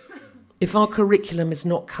 If our curriculum is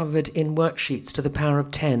not covered in worksheets to the power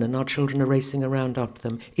of 10 and our children are racing around after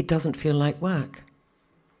them, it doesn't feel like work.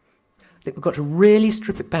 I think we've got to really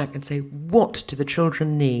strip it back and say, what do the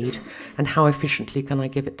children need and how efficiently can I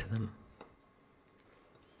give it to them?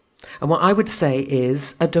 And what I would say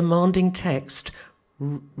is a demanding text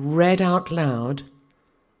read out loud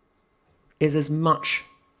is as much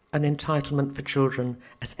an entitlement for children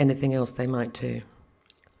as anything else they might do,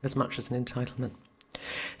 as much as an entitlement.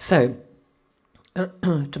 So,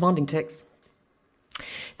 demanding text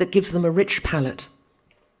that gives them a rich palate,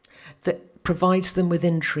 that provides them with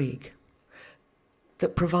intrigue,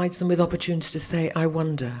 that provides them with opportunities to say, I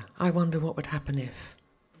wonder what would happen if,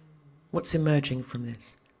 what's emerging from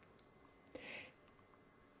this.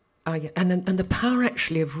 And the power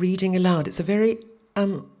actually of reading aloud, it's a very,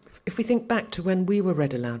 if we think back to when we were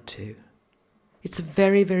read aloud to, it's a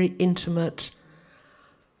very, very intimate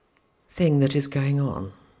thing that is going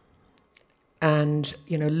on. And,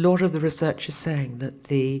 a lot of the research is saying that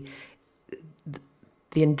the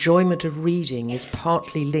enjoyment of reading is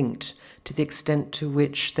partly linked to the extent to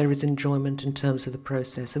which there is enjoyment in terms of the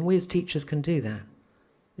process. And we as teachers can do that.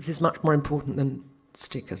 It is much more important than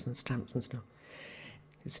stickers and stamps and stuff.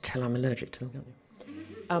 Just tell I'm allergic to them,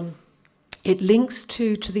 can't you? It links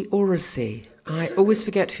to the oracy. I always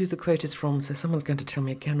forget who the quote is from, so someone's going to tell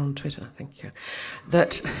me again on Twitter, thank you,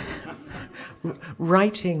 that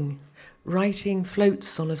writing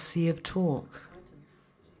floats on a sea of talk.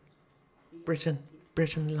 Britain,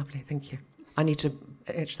 lovely, thank you. I need to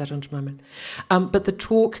etch that onto my mind. But the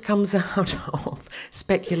talk comes out of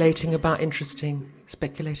speculating about interesting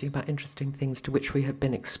things to which we have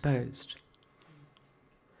been exposed.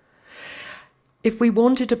 If we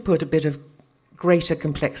wanted to put a bit of greater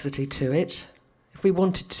complexity to it, if we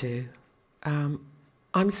wanted to,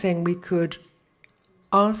 I'm saying we could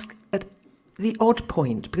ask at the odd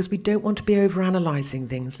point, because we don't want to be overanalyzing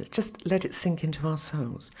things, let's just let it sink into our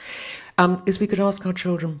souls, is we could ask our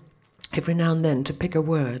children every now and then to pick a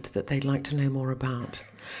word that they'd like to know more about.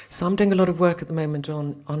 So I'm doing a lot of work at the moment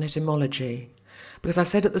on etymology, because I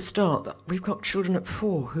said at the start that we've got children at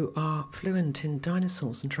 4 who are fluent in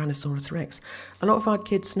dinosaurs and Tyrannosaurus rex. A lot of our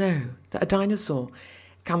kids know that a dinosaur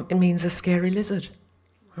it means a scary lizard,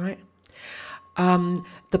 right?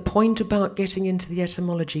 The point about getting into the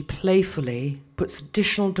etymology playfully puts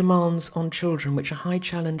additional demands on children, which are high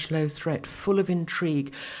challenge, low threat, full of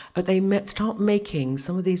intrigue. They start making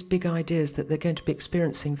some of these big ideas that they're going to be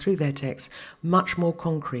experiencing through their texts much more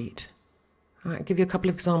concrete. All right, I'll give you a couple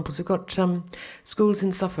of examples. We've got schools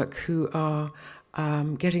in Suffolk who are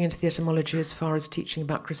getting into the etymology as far as teaching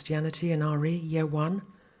about Christianity in RE, Year 1.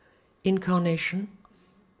 Incarnation,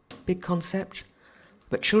 big concept.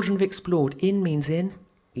 But children have explored. In means in,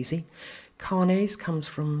 easy. Carnes comes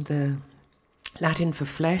from the Latin for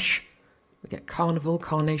flesh. We get carnival,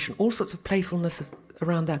 carnation, all sorts of playfulness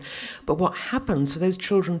around that. But what happens for those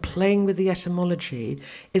children playing with the etymology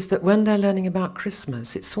is that when they're learning about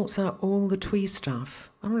Christmas, it sorts out all the twee stuff.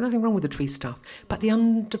 I mean, nothing wrong with the twee stuff, but the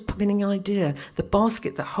underpinning idea, the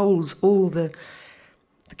basket that holds all the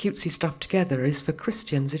cutesy stuff together is, for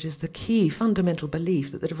Christians, it is the key fundamental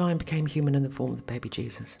belief that the divine became human in the form of the baby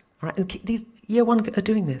Jesus. All right, and these Year 1 are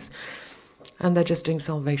doing this, and they're just doing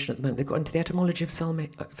salvation at the moment. They've got into the etymology of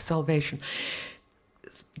salvation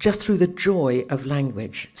just through the joy of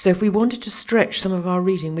language. So if we wanted to stretch some of our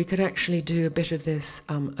reading, we could actually do a bit of this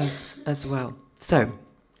as well. So,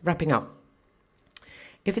 wrapping up.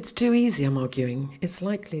 If it's too easy, I'm arguing, it's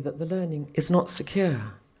likely that the learning is not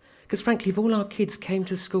secure. Because frankly, if all our kids came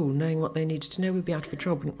to school knowing what they needed to know, we'd be out of a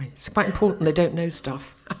job, wouldn't we? It's quite important they don't know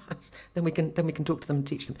stuff. then we can talk to them and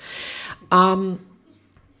teach them.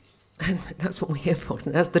 That's what we're here for.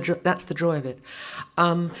 That's the joy of it.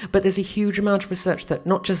 But there's a huge amount of research that,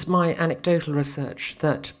 not just my anecdotal research,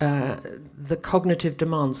 that the cognitive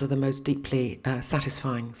demands are the most deeply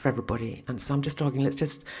satisfying for everybody. And so I'm just arguing, let's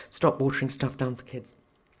just stop watering stuff down for kids.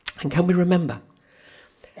 And can we remember,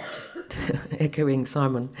 echoing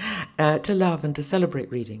Simon, to love and to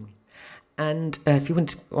celebrate reading? And if you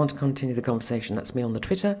want to continue the conversation, that's me on the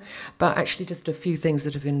Twitter. But actually just a few things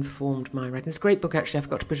that have informed my writing. It's a great book, actually. I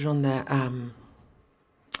forgot to put it on there.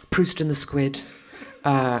 Proust and the Squid.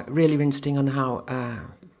 Really interesting on how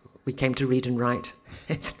we came to read and write.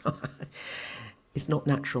 It's not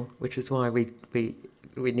natural, which is why we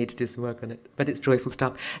need to do some work on it. But it's joyful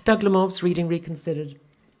stuff. Doug Lemov's Reading Reconsidered.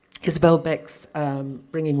 Isabel Beck's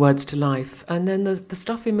Bringing Words to Life, and then the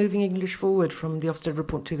stuff in Moving English Forward from the Ofsted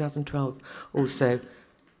Report 2012, also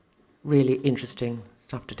really interesting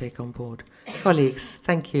stuff to take on board. Colleagues,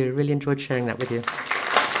 thank you. Really enjoyed sharing that with you. Thank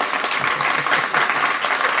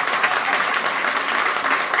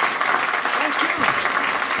you.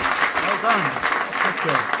 Well done. Thank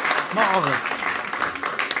you. Marvellous.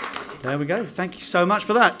 There we go. Thank you so much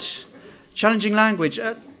for that. Challenging language.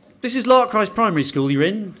 This is Larkrise Primary School you're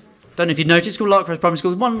in. Don't know if you noticed, it's called Larkrise Primary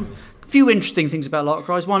School. One few interesting things about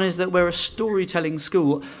Larkrise. One is that we're a storytelling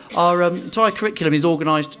school. Our entire curriculum is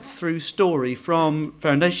organised through story, from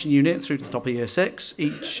foundation unit through to the top of year 6.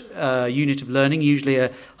 Each unit of learning, usually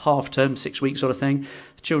a half-term, 6-week sort of thing.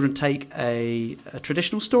 The children take a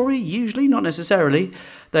traditional story, usually, not necessarily.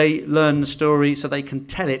 They learn the story so they can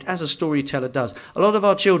tell it as a storyteller does. A lot of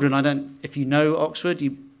our children, if you know Oxford,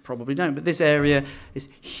 you probably don't, but this area is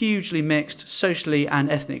hugely mixed socially and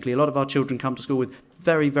ethnically. A lot of our children come to school with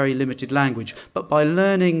very, very limited language, but by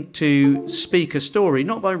learning to speak a story,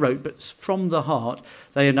 not by rote, but from the heart,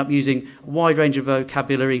 they end up using a wide range of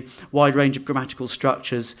vocabulary, wide range of grammatical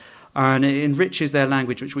structures, and it enriches their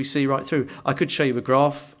language, which we see right through. I could show you a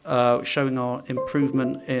graph showing our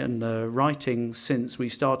improvement in writing since we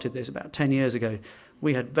started this about 10 years ago.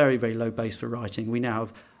 We had very, very low base for writing. We now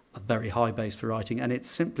have a very high base for writing, and it's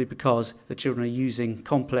simply because the children are using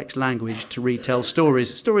complex language to retell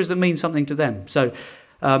stories that mean something to them. So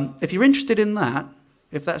if you're interested in that,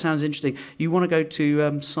 if that sounds interesting, you want to go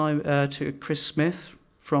to Chris Smith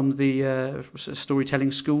from the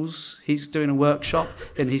Storytelling Schools. He's doing a workshop,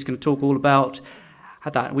 and he's going to talk all about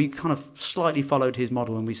that. We kind of slightly followed his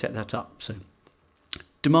model when we set that up. So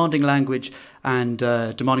demanding language and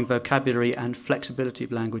demanding vocabulary and flexibility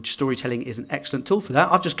of language. Storytelling is an excellent tool for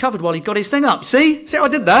that. I've just covered while he got his thing up. See how I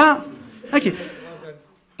did that? Thank you.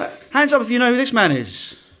 Hands up if you know who this man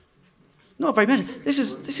is. Not very many. This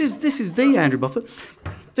is the Andrew Buffett.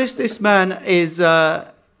 This man is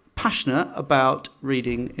passionate about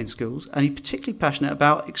reading in schools, and he's particularly passionate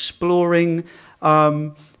about exploring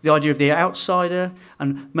the idea of the outsider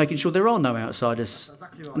and making sure there are no outsiders. That's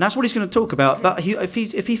exactly right. And that's what he's going to talk about. But if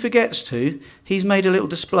he forgets to, he's made a little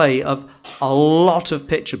display of a lot of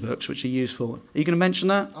picture books which are useful. Are you going to mention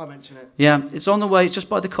that? I'll mention it. Yeah, it's on the way. It's just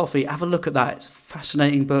by the coffee. Have a look at that. It's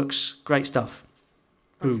fascinating books. Great stuff.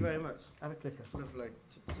 Thank you very much. Have a clicker. Lovely.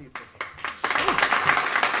 Super.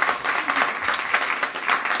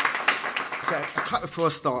 Okay, a clap before I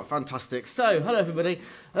start. Fantastic. So, hello everybody.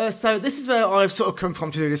 So this is where I've sort of come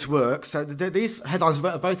from to do this work. So these headlines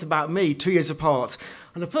are both about me, 2 years apart.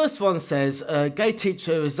 And the first one says, gay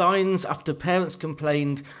teacher resigns after parents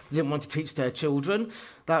complained they didn't want to teach their children.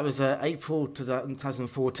 That was April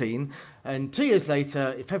 2014. And 2 years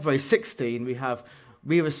later, in February 16, we have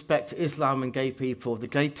We Respect Islam and Gay People, the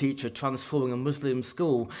gay teacher transforming a Muslim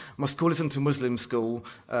school. My school isn't a Muslim school,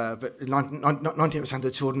 but 98% of the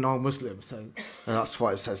children are Muslim, so that's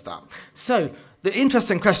why it says that. So the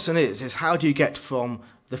interesting question is how do you get from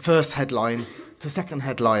the first headline to the second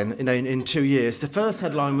headline in 2 years? The first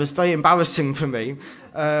headline was very embarrassing for me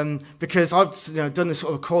because I've done this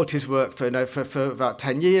sort of qualities work for about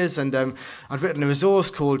 10 years, and I've written a resource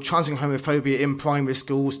called Transing Homophobia in Primary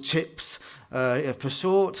Schools, CHIPS, for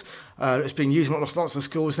short. It's been used in lots of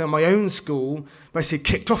schools. Now, my own school basically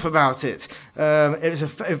kicked off about it. It was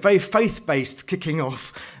a very faith-based kicking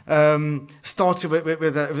off. Started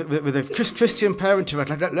with a Christian parent who wrote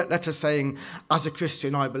a letter saying, "As a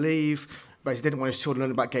Christian, I believe." Basically didn't want his children to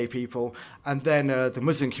learn about gay people, and then the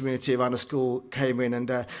Muslim community around the school came in, and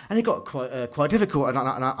it got quite difficult, and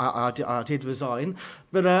I did resign.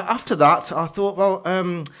 But after that, I thought,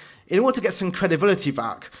 well, in order to get some credibility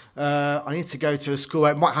back, I need to go to a school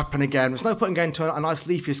where it might happen again. There's no point in going to a nice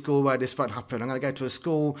leafy school where this won't happen. I'm going to go to a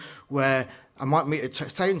school where I might meet the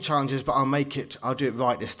same challenges, but I'll do it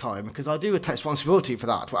right this time, because I do take responsibility for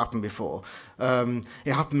that, what happened before.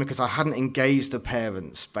 It happened because I hadn't engaged the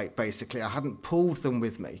parents, basically. I hadn't pulled them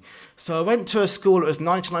with me. So I went to a school that was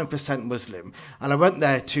 99% Muslim, and I went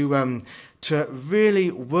there to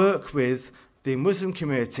really work with the Muslim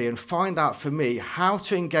community and find out for me how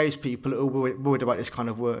to engage people who were worried about this kind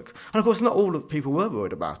of work. And of course, not all the people were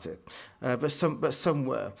worried about it, but some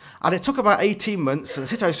were. And it took about 18 months. And the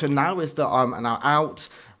situation now is that I'm now out,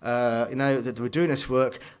 that we're doing this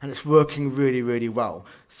work, and it's working really, really well.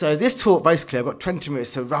 So this talk, basically, I've got 20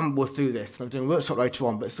 minutes to ramble through this. And I'm doing a workshop later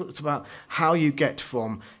on, but it's about how you get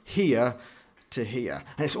from here to here.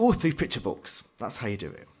 And it's all through picture books. That's how you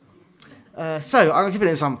do it. So I'm going to give you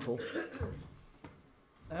an example.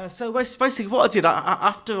 So basically what I did,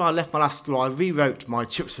 after I left my last school, I rewrote my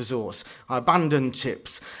CHIPS resource. I abandoned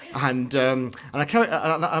CHIPS, and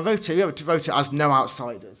I wrote it as No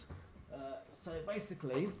Outsiders. So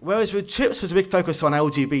basically, whereas with CHIPS was a big focus on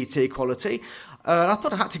LGBT equality, and I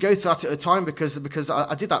thought I had to go through that at the time because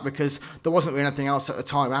I did that because there wasn't really anything else at the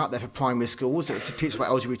time out there for primary schools to teach about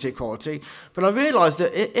LGBT equality. But I realised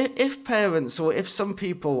that if parents or if some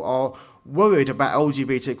people are worried about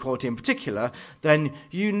LGBT equality in particular, then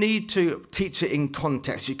you need to teach it in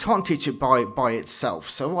context. You can't teach it by itself.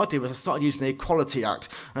 So what I did was I started using the Equality Act.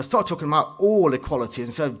 I started talking about all equality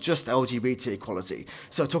instead of just LGBT equality.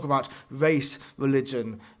 So I talk about race,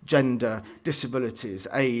 religion, gender, disabilities,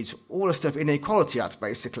 age, all the stuff in the Equality Act,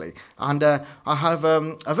 basically. And I've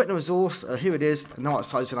written a resource. Here it is. No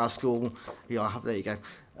Outsiders in our school. Yeah, there you go.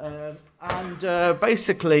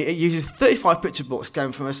 Basically, it uses 35 picture books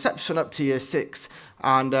going from reception up to year 6,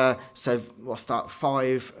 and so what's that?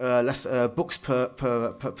 5 less books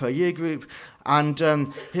per year group, and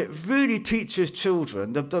it really teaches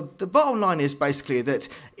children. The bottom line is basically that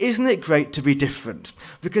isn't it great to be different?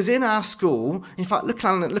 Because in our school, in fact, looking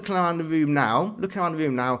around the room now,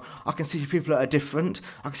 I can see people that are different.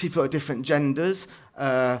 I can see people of different genders.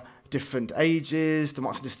 Different ages,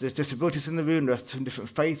 there's disabilities in the room, there are some different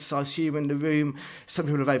faiths, I assume, in the room. Some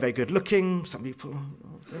people are very, very good looking, some people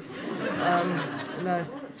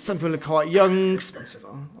some people are quite young,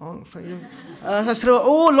 some aren't quite young. So there are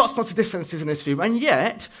all lots of differences in this room, and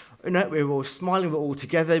yet, we're all smiling, we're all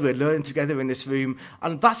together, we're learning together in this room,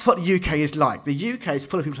 and that's what the UK is like. The UK is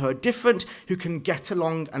full of people who are different, who can get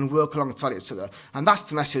along and work alongside each other, and that's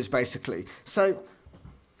the message, basically. So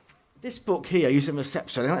this book here, Using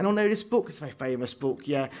Reception, and I know this book is a very famous book,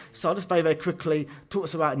 yeah. So I'll just very, very quickly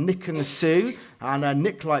talk about Nick and Sue. And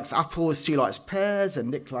Nick likes apples, Sue likes pears, and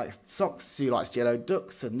Nick likes socks, Sue likes yellow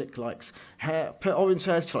ducks, and Nick likes hair, orange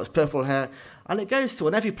hair, she likes purple hair. And it goes to,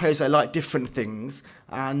 on every page they like different things.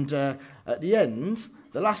 And at the end,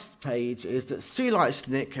 the last page is that Sue likes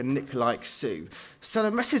Nick and Nick likes Sue. So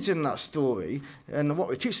the message in that story, and what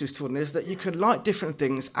we teach these children, is that you can like different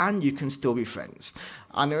things and you can still be friends.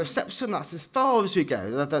 And the reception, that's as far as we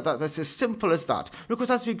go. That's as simple as that.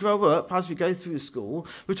 Because as we grow up, as we go through school,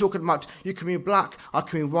 we're talking about you can be black, I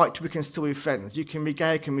can be white, we can still be friends. You can be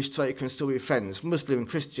gay, you can be straight, you can still be friends. Muslim,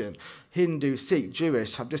 Christian, Hindu, Sikh,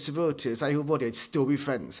 Jewish, have disabilities, able-bodied, still be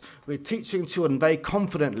friends. We're teaching children very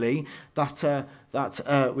confidently that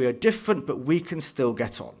we are different, but we can still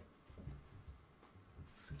get on.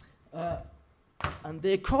 And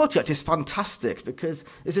the Equality Act is fantastic because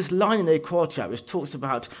there's this line in the Equality Act which talks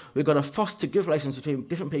about we've got to foster good relations between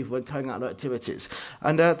different people when carrying out their activities.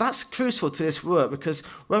 And that's crucial to this work because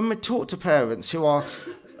when we talk to parents who are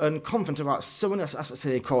confident about some of the aspects of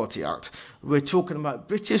the Equality Act, we're talking about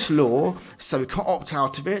British law, so we can't opt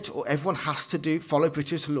out of it, or everyone has to follow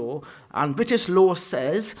British law. And British law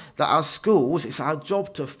says that as schools, it's our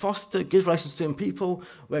job to foster good relations between people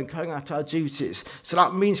when carrying out our duties. So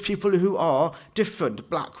that means people who are different,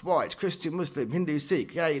 black, white, Christian, Muslim, Hindu,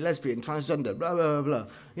 Sikh, gay, lesbian, transgender, blah, blah, blah, blah.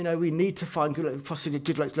 You know, we need to find foster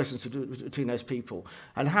good relations between those people.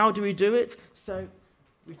 And how do we do it? So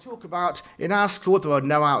we talk about, in our school, there are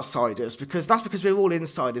no outsiders, because we're all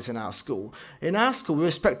insiders in our school. In our school, we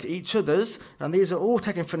respect each other's, and these are all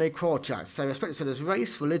taken from the Equality Act. So respect each other's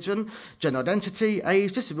race, religion, gender identity,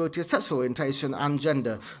 age, disability, sexual orientation, and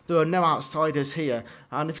gender. There are no outsiders here.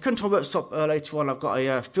 And if you come to our workshop later on, I've got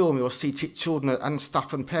a film you'll see children and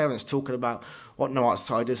staff and parents talking about what no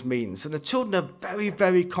outsiders means. And the children are very,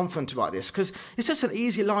 very confident about this, because it's just an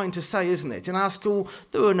easy line to say, isn't it? In our school,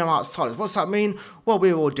 there are no outsiders. What does that mean? Well,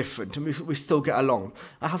 we're all different, and we still get along.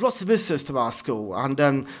 I have lots of visitors to our school, and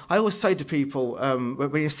I always say to people,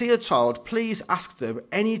 when you see a child, please ask them,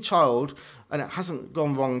 any child, and it hasn't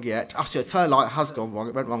gone wrong yet. Actually, I tell a lie, it has gone wrong.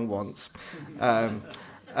 It went wrong once.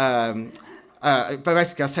 But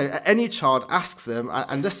basically, I say, any child, ask them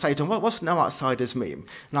and just say to them, well, what's no outsiders mean?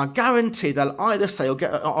 And I guarantee they'll either say, or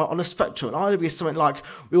get on a spectrum, it'll either be something like,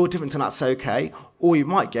 we're all different and that's okay, or you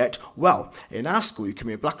might get, well, in our school, you can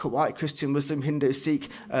be black or white, Christian, Muslim, Hindu,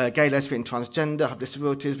 Sikh, gay, lesbian, transgender, have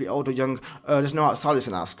disabilities, be old or young, there's no outsiders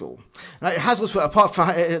in our school. Now, it has also, apart from,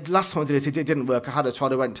 last time I did it, it didn't work. I had a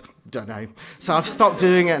child who went, don't know. So I've stopped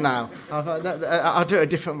doing it now. I'll do it a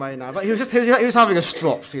different way now. But he was having a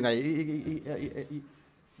strop, so, you know,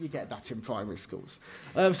 you get that in primary schools.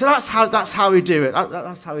 So that's how we do it.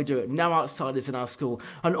 That's how we do it. No outsiders in our school.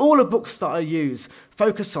 And all the books that I use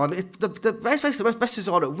focus on the best is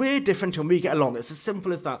on it. We're different and we get along. It's as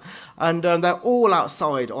simple as that. And they're all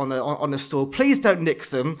outside on the store. Please don't nick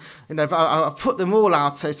them. You know, I'll put them all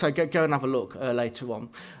out. So go and have a look later on.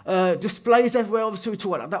 Displays everywhere. Obviously, we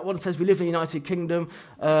talk about that one says we live in the United Kingdom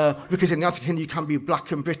because in the United Kingdom you can be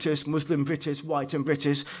black and British, Muslim British, white and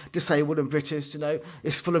British, disabled and British. You know,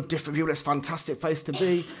 it's full of different people. It's a fantastic place to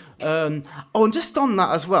be. And just on that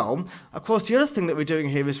as well, of course, the other thing that we're doing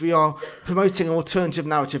here is we are promoting an alternative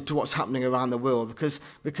narrative to what's happening around the world, because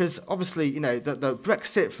obviously, you know, the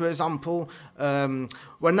Brexit, for example,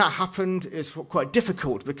 when that happened, it's quite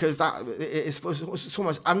difficult because it's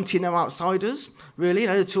almost anti-no outsiders, really. You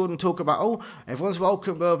know, the children talk about, oh, everyone's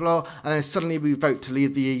welcome, blah, blah, and then suddenly we vote to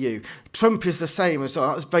leave the EU. Trump is the same as well.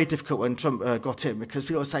 That was very difficult when Trump got in, because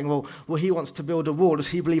people are saying, well, he wants to build a wall. Does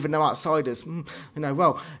he believe in no outsiders? You know,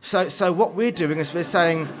 well, so what we're doing is we're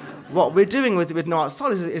saying, what we're doing with no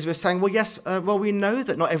outsiders is we're saying, well, yes, we know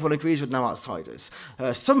that not everyone agrees with no outsiders.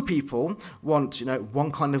 Some people want, you know,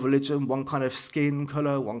 one kind of religion, one kind of skin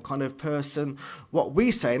colour, one kind of person. What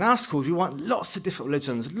we say in our schools, we want lots of different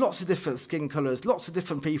religions, lots of different skin colours, lots of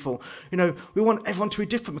different people. You know, we want everyone to be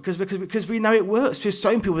different because we know it works. We've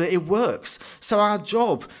shown people that it works. So our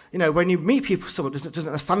job, you know, when you meet people, someone doesn't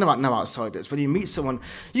understand about no outsiders, when you meet someone,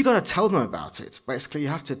 you've got to tell them about it. Basically, you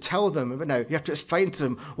have to tell them, you know, you have to explain to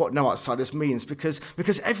them what no outsiders means, because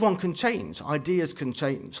everyone can change, ideas can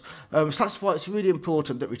change. So that's why it's really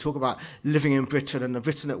important that we talk about living in Britain and the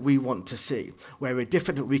Britain that we want to see, where we're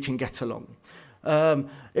different, that we can get along.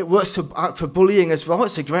 It works for bullying as well.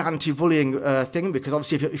 It's a great anti-bullying thing, because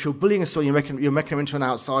obviously if you're bullying someone, you're making them into an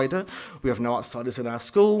outsider. We have no outsiders in our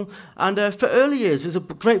school. And for early years, there's a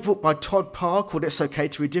great book by Todd Parr called It's Okay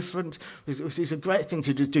to Be Different. It's a great thing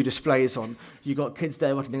to do displays on. You've got kids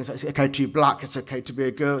there watching things like, it's okay to be black, it's okay to be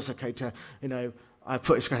a girl, it's okay to, you know, I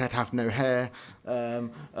put it's going to have no hair.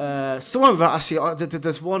 Someone actually,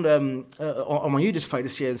 there's one on my new display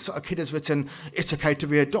this year. A kid has written, "It's okay to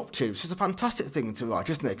be adopted," which is a fantastic thing to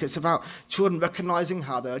write, isn't it? It's about children recognising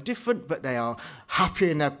how they are different, but they are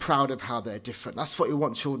happy and they're proud of how they're different. That's what you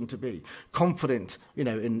want children to be, confident, you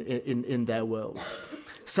know, in their world.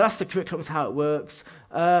 So that's the curriculum, that's how it works.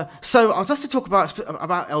 So I'll just to talk about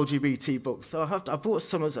LGBT books. So I brought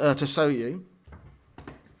some to show you.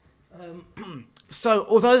 So,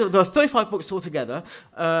 although there are 35 books altogether,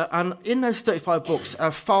 and in those 35 books,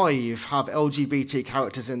 5 have LGBT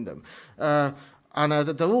characters in them. And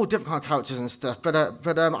they're all different kind of characters and stuff. But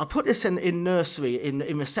I put this in nursery,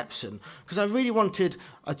 in reception, because I really wanted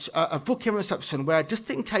a book in reception where, just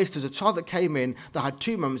in case there's a child that came in that had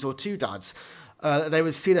 2 mums or 2 dads, they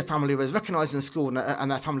would see their family was recognised in school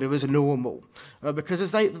and their family was normal.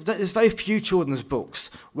 Because there's very few children's books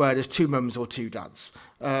where there's two mums or two dads.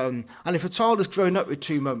 And if a child has grown up with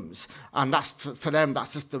two mums, and that's for them,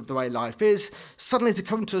 that's just the way life is, suddenly to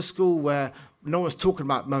come to a school where no one's talking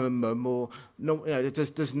about mum and mum, or no,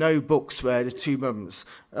 there's no books where there's two mums.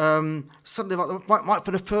 Suddenly, might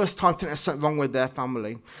for the first time think there's something wrong with their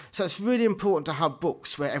family. So it's really important to have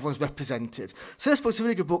books where everyone's represented. So this book's a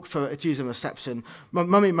really good book for its user reception.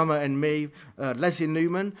 Mummy, Mama and Me, Leslie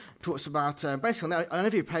Newman talks about, basically on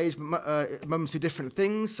every page, mums do different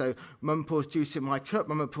things. So mum pours juice in my cup,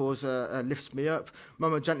 Mama pours, lifts me up,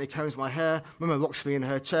 Mama gently combs my hair, Mama rocks me in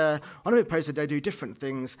her chair. On every page they do different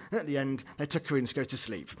things, and at the end they tuck her in to go to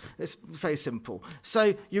sleep. It's very simple.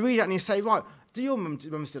 So you read it and you say, right, do your mums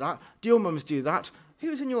do that? Do your mums do that?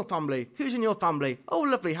 Who's in your family? Who's in your family? Oh,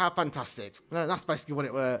 lovely, how fantastic. That's basically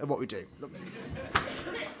what we do. I'm going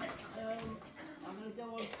to go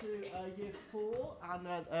on to year 4, and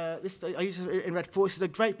this I use it in Red 4. This is a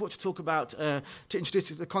great book to talk about, to introduce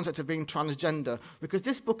the concept of being transgender, because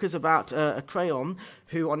this book is about a crayon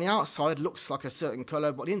who on the outside looks like a certain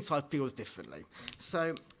colour, but on the inside feels differently.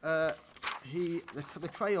 So the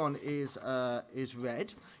crayon is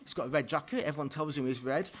red. He's got a red jacket. Everyone tells him he's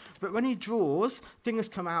red. But when he draws, things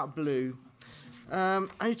come out blue. And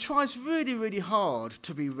he tries really, really hard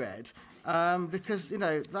to be red because,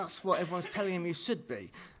 that's what everyone's telling him he should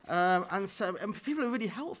be. And people are really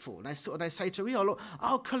helpful. And they say to me, look,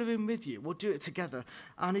 I'll colour in with you. We'll do it together.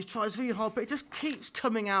 And he tries really hard, but it just keeps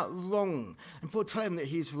coming out wrong. And people tell him that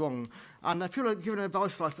he's wrong. And people are giving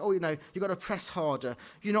advice like, you've got to press harder.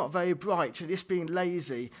 You're not very bright. You're just being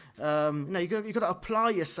lazy. You've got to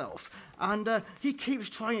apply yourself. And he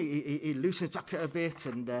keeps trying. He loosens his jacket a bit,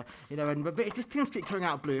 but it just things keep coming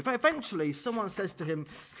out blue. Eventually, someone says to him,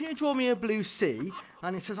 "Can you draw me a blue sea?"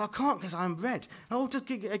 And he says, "I can't because I'm red." "Oh, just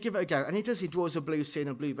give it a go." And he does. He draws a blue sea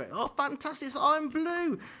and a blue boat. "Oh, fantastic! I'm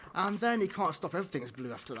blue." And then he can't stop. Everything's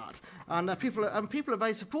blue after that. And people are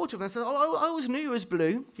very supportive. And they say, "Oh, I always knew you was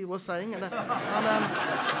blue." He was saying,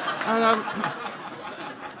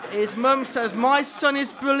 his mum says, "My son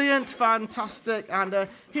is brilliant, fantastic," and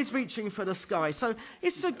he's reaching for the sky. So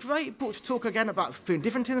it's a great book to talk again about feeling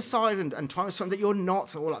different inside and trying something that you're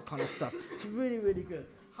not, and all that kind of stuff. It's really, really good.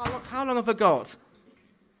 How long have I got?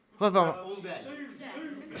 All day.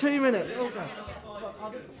 2 minutes. All day.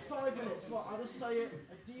 5 minutes. I'll just say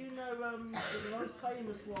it. Do you know the most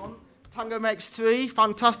famous one? Tango Makes Three,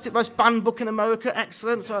 fantastic, most banned book in America,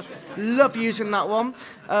 excellent. So I love using that one.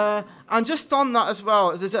 And just on that as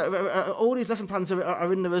well, there's all these lesson plans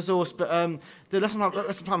are in the resource, but the lesson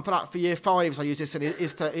plan for that for year 5s I use this in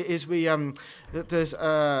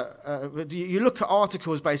you look at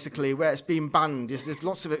articles basically where it's been banned. There's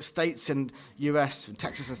lots of states in US and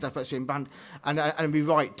Texas and stuff where it's been banned, and we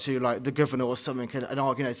write to like the governor or something and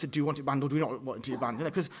argue, so do you want it banned or do we not want it to be banned?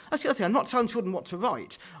 Because that's the other thing. I'm not telling children what to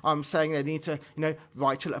write. I'm saying they need to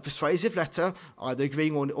write a persuasive letter, either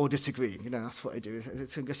agreeing or disagreeing. That's what I do.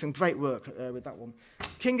 It's some great work with that one.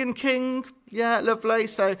 King and King, yeah, lovely.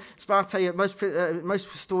 So it's about most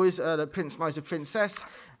stories, the prince marries a princess.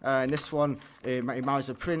 In this one, he marries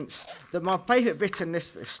a prince. My favourite bit in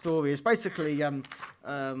this story is basically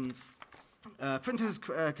princesses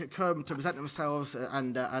come to present themselves,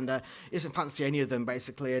 and he doesn't fancy any of them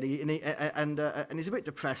basically, and he's a bit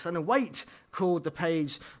depressed. And a wait called the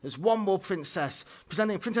page. There's one more princess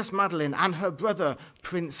presenting Princess Madeline and her brother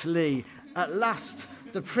Prince Lee. At last,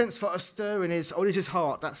 the prince got a stir in his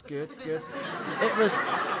heart. That's good.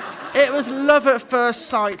 It was love at first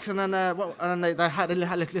sight, and then they had a little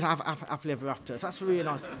happily ever after. So that's really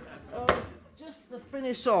nice. Just to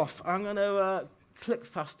finish off, I'm going to click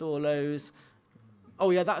past all those.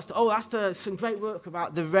 That's some great work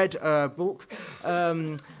about the Red book.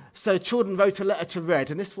 So children wrote a letter to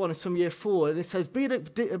Red, and this one is from year 4, and it says,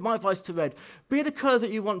 my advice to Red, be the colour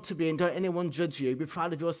that you want to be and don't anyone judge you. Be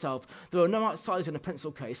proud of yourself. There are no outsiders in a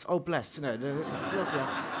pencil case. Oh, bless.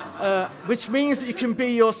 Which means that you can be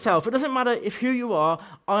yourself. It doesn't matter who you are.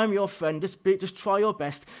 I'm your friend. Just try your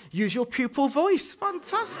best. Use your pupil voice.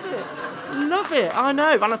 Fantastic. Love it. I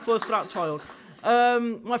know. And applause for that child.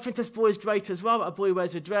 My princess boy is great as well. A boy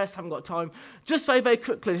wears a dress. Haven't got time. Just very, very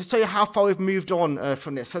quickly to show you how far we've moved on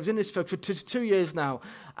from this. So I've been doing this for 2 years now,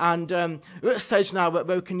 and we're at a stage now where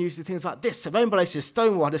we can use things like this. So Rainbow Laces,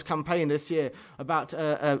 Stonewall had this campaign this year about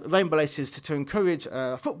Rainbow Laces to encourage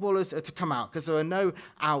footballers to come out, because there are no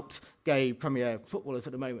out gay Premier footballers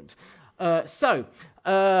at the moment. I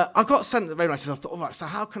got sent the Rainbow Laces. I thought, all right, so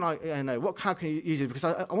how can how can you use it? Because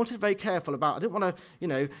I wanted to be very careful about, I didn't want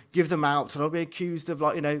to, give them out, and I'll be accused of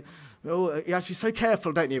oh, you have to be so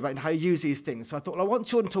careful, don't you, about how you use these things. So I thought, well, I want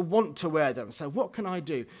children to want to wear them. So what can I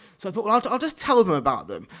do? So I thought, well, I'll just tell them about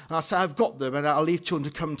them. And I'll say I've got them, and I'll leave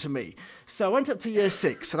children to come to me. So I went up to year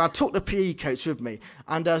 6, and I took the PE coach with me.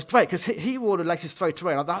 And it was great, because he wore the laces straight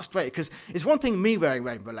away. And that's great, because it's one thing me wearing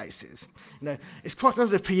rainbow laces. You know, it's quite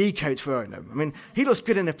another PE coach wearing them. I mean, he looks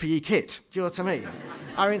good in a PE kit. Do you know what I mean?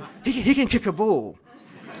 I mean, he can kick a ball.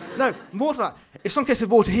 No, more than that, if someone gets the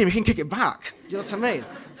ball to him, he can kick it back. Do you know what I mean?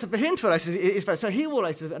 So for him to wear laces, it's better. So he wore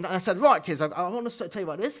laces, and I said, right, kids, I want to tell you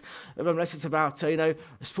about this. Laces about,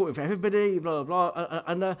 sporting for everybody, blah, blah, blah.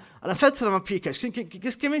 And I said to them on PKs,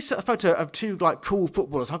 just give me a photo of 2, like, cool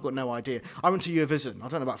footballers. I've got no idea. I went to Eurovision. I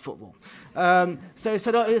don't know about football. So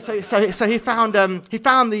he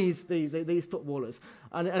found these footballers,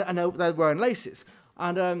 and they're wearing laces.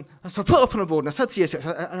 And so I put it up on a board, and I said to year 6,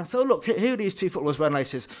 and I said, oh, look, here are these 2 footballers wearing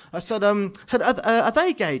laces. I said, are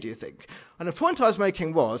they gay, do you think? And the point I was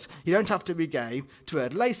making was, you don't have to be gay to wear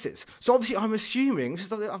laces. So obviously I'm assuming,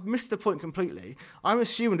 I've missed the point completely, I'm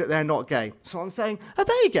assuming that they're not gay. So I'm saying, are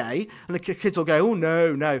they gay? And the kids will go, oh,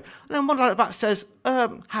 no, no. And then one like that says,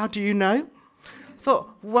 how do you know? I thought,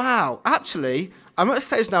 wow, actually, I'm at a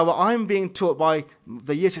stage now where I'm being taught by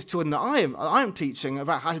the year 6 children that I'm teaching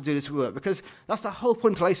about how to do this work, because that's the whole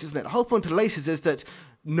point of laces, isn't it? The whole point of laces is that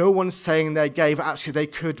no one's saying they're gay, but actually they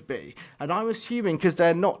could be. And I'm assuming because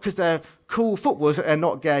they're cool footballers that they're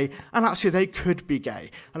not gay, and actually they could be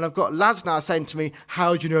gay. And I've got lads now saying to me,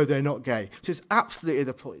 how do you know they're not gay? Which is absolutely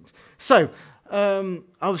the point. So I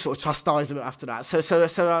was sort of chastised a bit after that. So I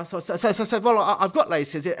said, well, I've got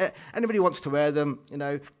laces. Anybody wants to wear them,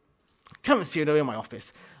 come and see me in my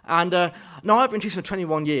office. And now I've been teaching for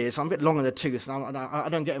 21 years. I'm a bit long in the tooth, and I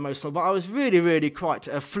don't get emotional. But I was really, really quite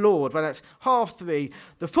floored when at 3:30,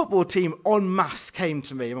 the football team en masse came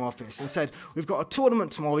to me in my office and said, we've got a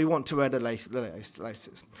tournament tomorrow, we want to wear the laces.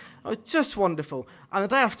 It was just wonderful. And the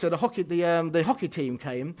day after, the hockey team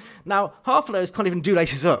came. Now, half of those can't even do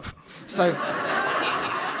laces up. So...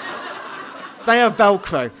 They have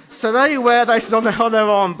Velcro, so they wear laces on their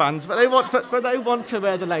armbands, but they want to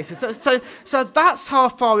wear the laces. So that's how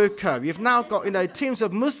far we've come. You've now got teams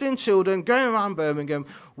of Muslim children going around Birmingham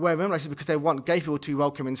wearing laces because they want gay people to be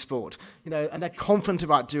welcome in sport, and they're confident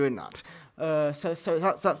about doing that. So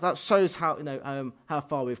that shows how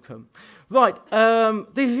far we've come. Right,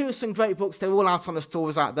 here are some great books. They're all out on the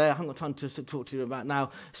stores out there. I haven't got time to talk to you about now.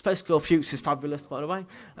 Space Girl Fuchs is fabulous, by the way.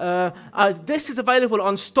 This is available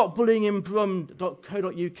on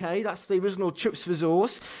stopbullyingbrum.co.uk. That's the original CHIPS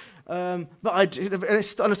resource. But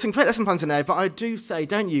it's some great lesson plans in there, but I do say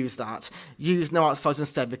don't use that. Use No Outsides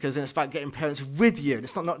instead, because then it's about getting parents with you.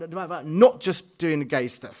 It's not about not just doing the gay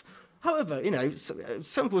stuff. However,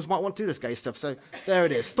 some people might want to do this gay stuff, so there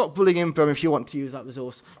it is. Stop Bullying in Brum if you want to use that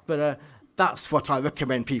resource. But that's what I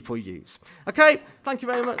recommend people use. Okay, thank you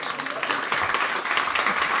very much.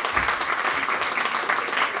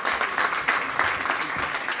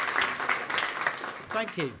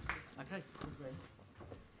 Thank you. Okay.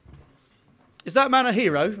 Is that man a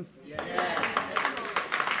hero?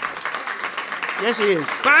 Yes, he is.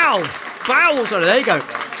 Bow! Bow! Sorry, there you go.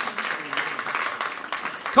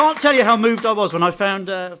 Can't tell you how moved I was when I found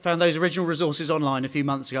those original resources online a few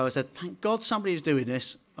months ago. I said, thank God somebody's doing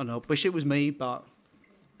this. I know, I wish it was me, but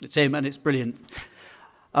it's him and it's brilliant.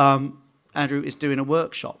 Andrew is doing a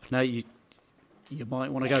workshop. Now, you might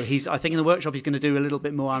want to go. I think in the workshop he's going to do a little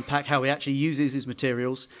bit more, unpack how he actually uses his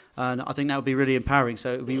materials, and I think that would be really empowering.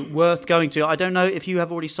 So it would be worth going to. I don't know if you have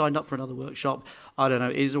already signed up for another workshop. I don't know.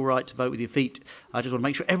 It is all right to vote with your feet. I just want to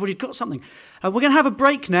make sure everybody's got something. We're going to have a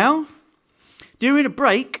break now. During a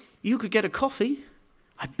break, you could get a coffee.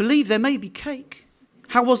 I believe there may be cake.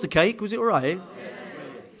 How was the cake? Was it all right?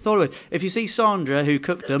 Thought of it. If you see Sandra, who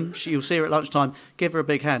cooked them, you'll see her at lunchtime, give her a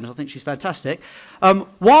big hand. I think she's fantastic.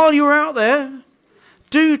 While you're out there,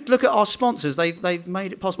 do look at our sponsors. They've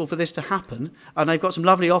made it possible for this to happen, and they've got some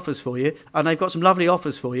lovely offers for you, and they've got some lovely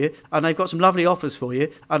offers for you, and they've got some lovely offers for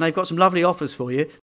you, and they've got some lovely offers for you.